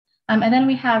birds. And then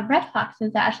we have red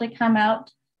foxes that actually come out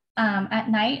at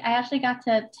night. I actually got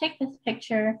to take this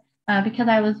picture because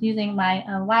I was using my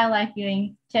wildlife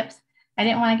viewing tips. I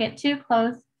didn't want to get too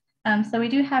close. So we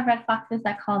do have red foxes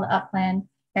that call the upland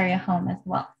area home as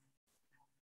well.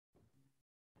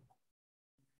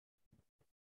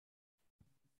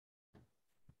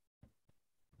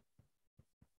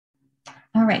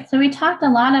 All right, so we talked a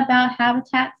lot about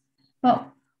habitats, but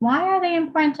why are they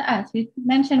important to us? We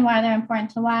mentioned why they're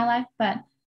important to wildlife, but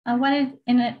what is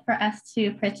in it for us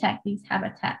to protect these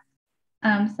habitats?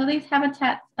 So these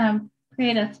habitats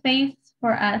create a space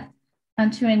for us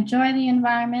to enjoy the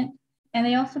environment, and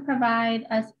they also provide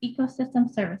us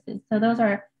ecosystem services. So those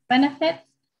are benefits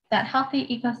that healthy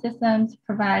ecosystems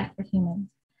provide for humans.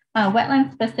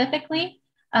 Wetlands specifically,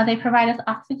 they provide us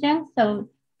oxygen. So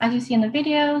as you see in the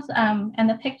videos and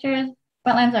the pictures,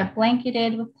 wetlands are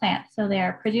blanketed with plants. So they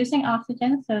are producing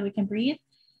oxygen so we can breathe.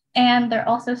 And they're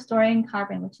also storing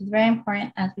carbon, which is very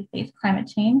important as we face climate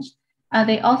change.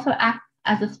 They also act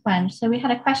as a sponge. So we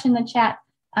had a question in the chat,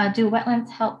 do wetlands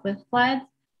help with floods?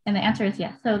 And the answer is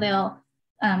yes. So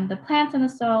the plants in the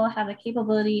soil have the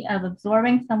capability of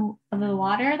absorbing some of the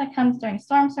water that comes during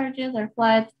storm surges or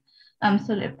floods.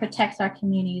 So that it protects our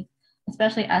communities,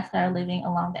 especially us that are living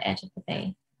along the edge of the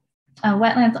bay.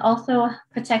 Wetlands also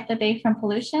protect the bay from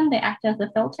pollution. They act as a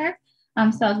filter.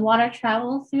 So as water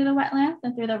travels through the wetlands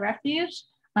and through the refuge,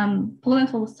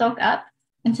 pollutants will soak up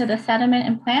into the sediment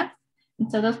and plants.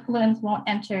 And so those pollutants won't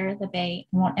enter the bay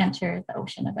and won't enter the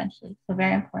ocean eventually. So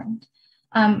very important.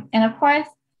 And of course,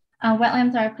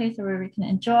 Wetlands are a place where we can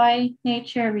enjoy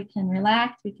nature, we can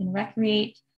relax, we can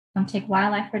recreate, take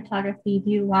wildlife photography,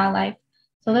 view wildlife.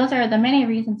 So those are the many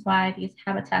reasons why these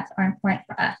habitats are important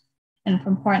for us and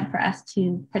important for us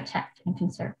to protect and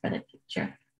conserve for the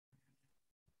future.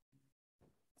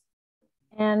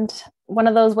 And one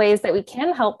of those ways that we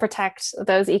can help protect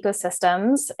those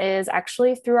ecosystems is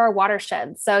actually through our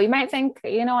watersheds. So you might think,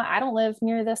 you know, I don't live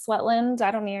near this wetland,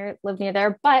 I don't live near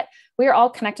there, but we are all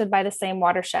connected by the same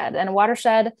watershed. And a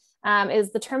watershed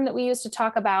is the term that we use to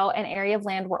talk about an area of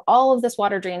land where all of this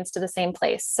water drains to the same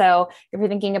place. So if you're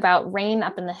thinking about rain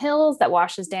up in the hills that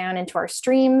washes down into our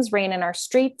streams, rain in our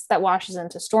streets that washes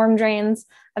into storm drains,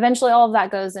 eventually all of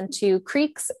that goes into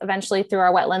creeks, eventually through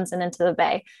our wetlands and into the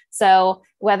bay. So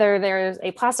whether there's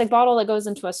a plastic bottle that goes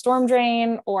into a storm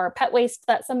drain or pet waste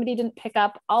that somebody didn't pick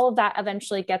up, all of that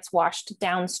eventually gets washed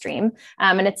downstream.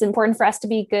 And it's important for us to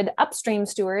be good upstream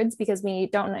stewards because we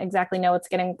don't exactly know what's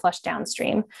getting flushed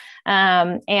downstream.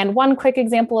 And one quick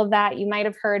example of that, you might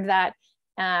have heard that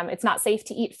it's not safe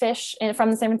to eat fish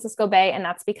from the San Francisco Bay, and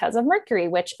that's because of mercury,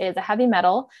 which is a heavy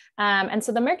metal. And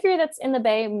so the mercury that's in the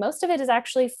bay, most of it is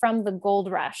actually from the gold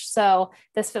rush. So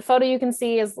this photo you can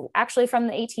see is actually from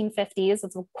the 1850s.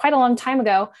 It's quite a long time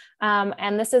ago.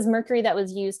 And this is mercury that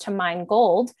was used to mine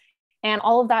gold. And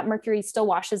all of that mercury still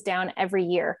washes down every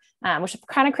year, which is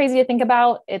kind of crazy to think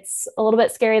about. It's a little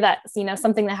bit scary that, you know,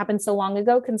 something that happened so long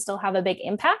ago can still have a big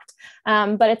impact.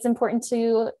 But it's important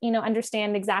to, you know,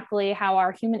 understand exactly how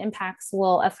our human impacts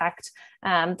will affect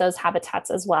those habitats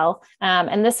as well.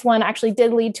 And this one actually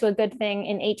did lead to a good thing.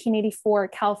 In 1884,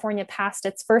 California passed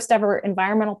its first ever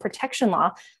environmental protection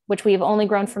law, which we've only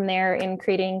grown from there in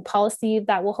creating policy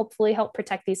that will hopefully help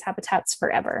protect these habitats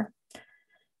forever.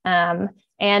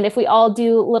 And if we all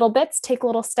do little bits, take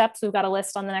little steps, we've got a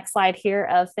list on the next slide here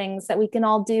of things that we can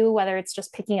all do, whether it's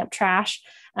just picking up trash,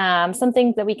 some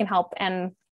things that we can help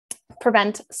and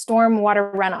prevent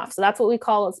stormwater runoff. So that's what we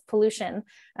call as pollution,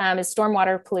 is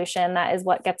stormwater pollution. That is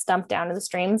what gets dumped down to the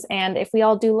streams. And if we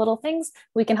all do little things,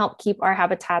 we can help keep our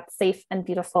habitats safe and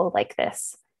beautiful like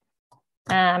this.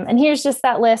 And here's just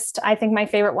that list. I think my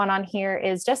favorite one on here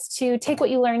is just to take what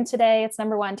you learned today. It's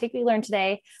number one, take what you learned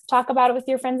today, talk about it with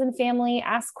your friends and family,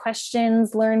 ask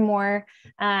questions, learn more,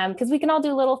 because we can all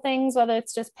do little things, whether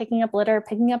it's just picking up litter,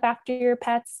 picking up after your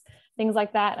pets, things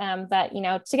like that. But, you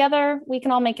know, together we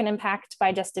can all make an impact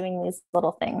by just doing these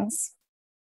little things.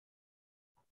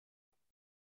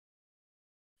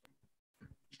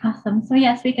 Awesome. So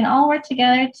yes, we can all work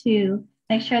together to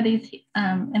make sure these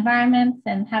environments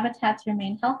and habitats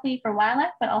remain healthy for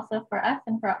wildlife, but also for us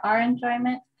and for our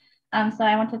enjoyment. So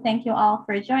I want to thank you all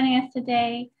for joining us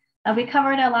today. We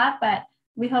covered a lot, but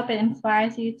we hope it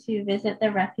inspires you to visit the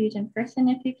refuge in person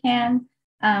if you can.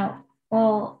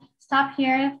 We'll stop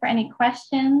here for any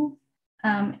questions.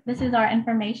 This is our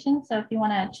information. So if you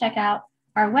want to check out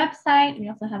our website, we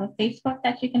also have a Facebook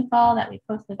that you can follow that we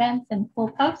post events and pull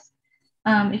posts.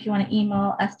 If you want to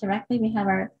email us directly, we have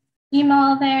our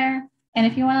email there. And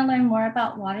if you want to learn more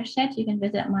about watersheds, you can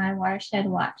visit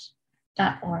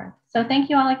mywatershedwatch.org. So thank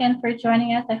you all again for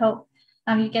joining us. I hope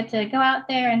you get to go out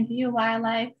there and view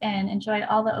wildlife and enjoy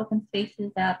all the open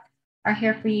spaces that are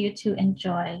here for you to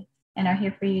enjoy and are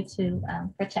here for you to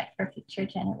protect for future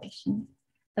generations.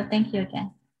 So thank you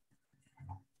again.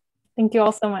 Thank you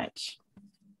all so much.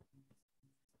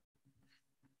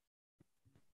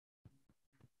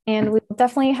 And we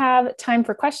definitely have time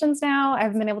for questions now. I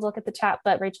haven't been able to look at the chat,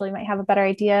 but Rachel, you might have a better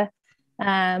idea.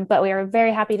 But we are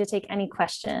very happy to take any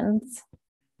questions.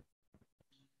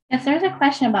 Yes, there's a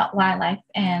question about wildlife,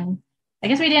 and I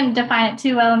guess we didn't define it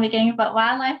too well in the beginning, but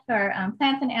wildlife are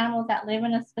plants and animals that live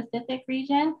in a specific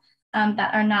region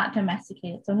that are not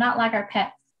domesticated. So not like our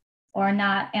pets or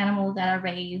not animals that are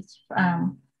raised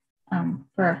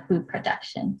for food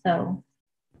production. So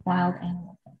wild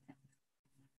animals.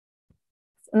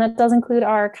 And that does include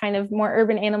our kind of more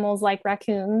urban animals like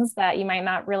raccoons that you might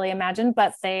not really imagine,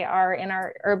 but they are in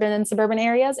our urban and suburban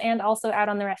areas and also out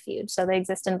on the refuge. So they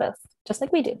exist in both, just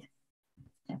like we do.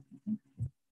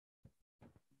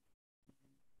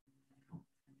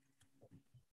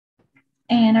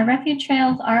 And our refuge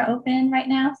trails are open right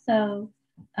now. So,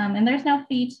 and there's no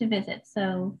fee to visit.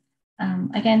 So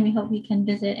again, we hope we can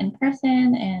visit in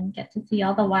person and get to see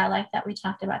all the wildlife that we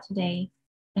talked about today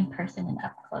in person and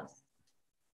up close.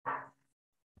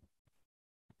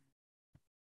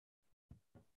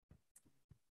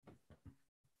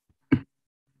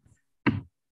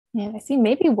 And I see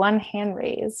maybe one hand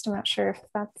raised. I'm not sure if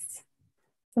that's,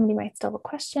 somebody might still have a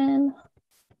question.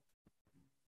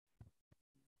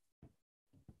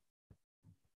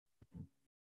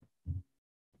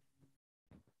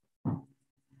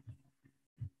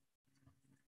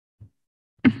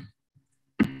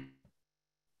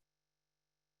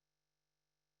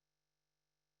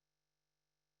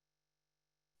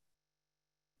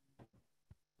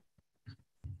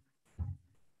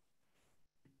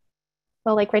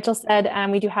 Well, like Rachel said,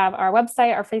 we do have our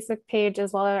website, our Facebook page,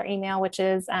 as well as our email, which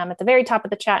is at the very top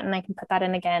of the chat, and I can put that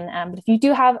in again. But if you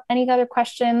do have any other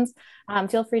questions,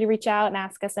 feel free to reach out and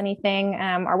ask us anything.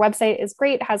 Our website is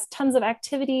great, it has tons of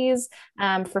activities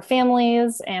for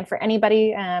families and for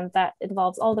anybody that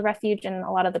involves all the refuge and a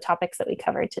lot of the topics that we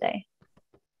covered today.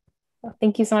 So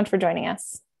thank you so much for joining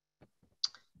us.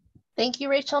 Thank you,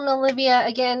 Rachel and Olivia.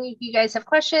 Again, if you guys have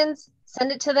questions,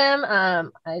 send it to them.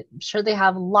 I'm sure they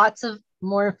have lots of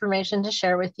more information to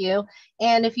share with you.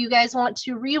 And if you guys want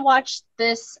to rewatch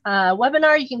this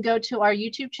webinar, you can go to our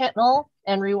YouTube channel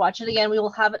and rewatch it again. We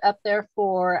will have it up there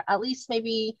for at least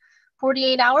maybe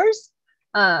 48 hours.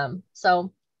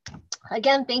 So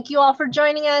again, thank you all for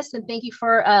joining us, and thank you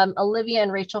for Olivia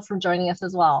and Rachel for joining us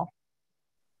as well.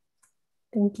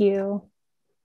 Thank you.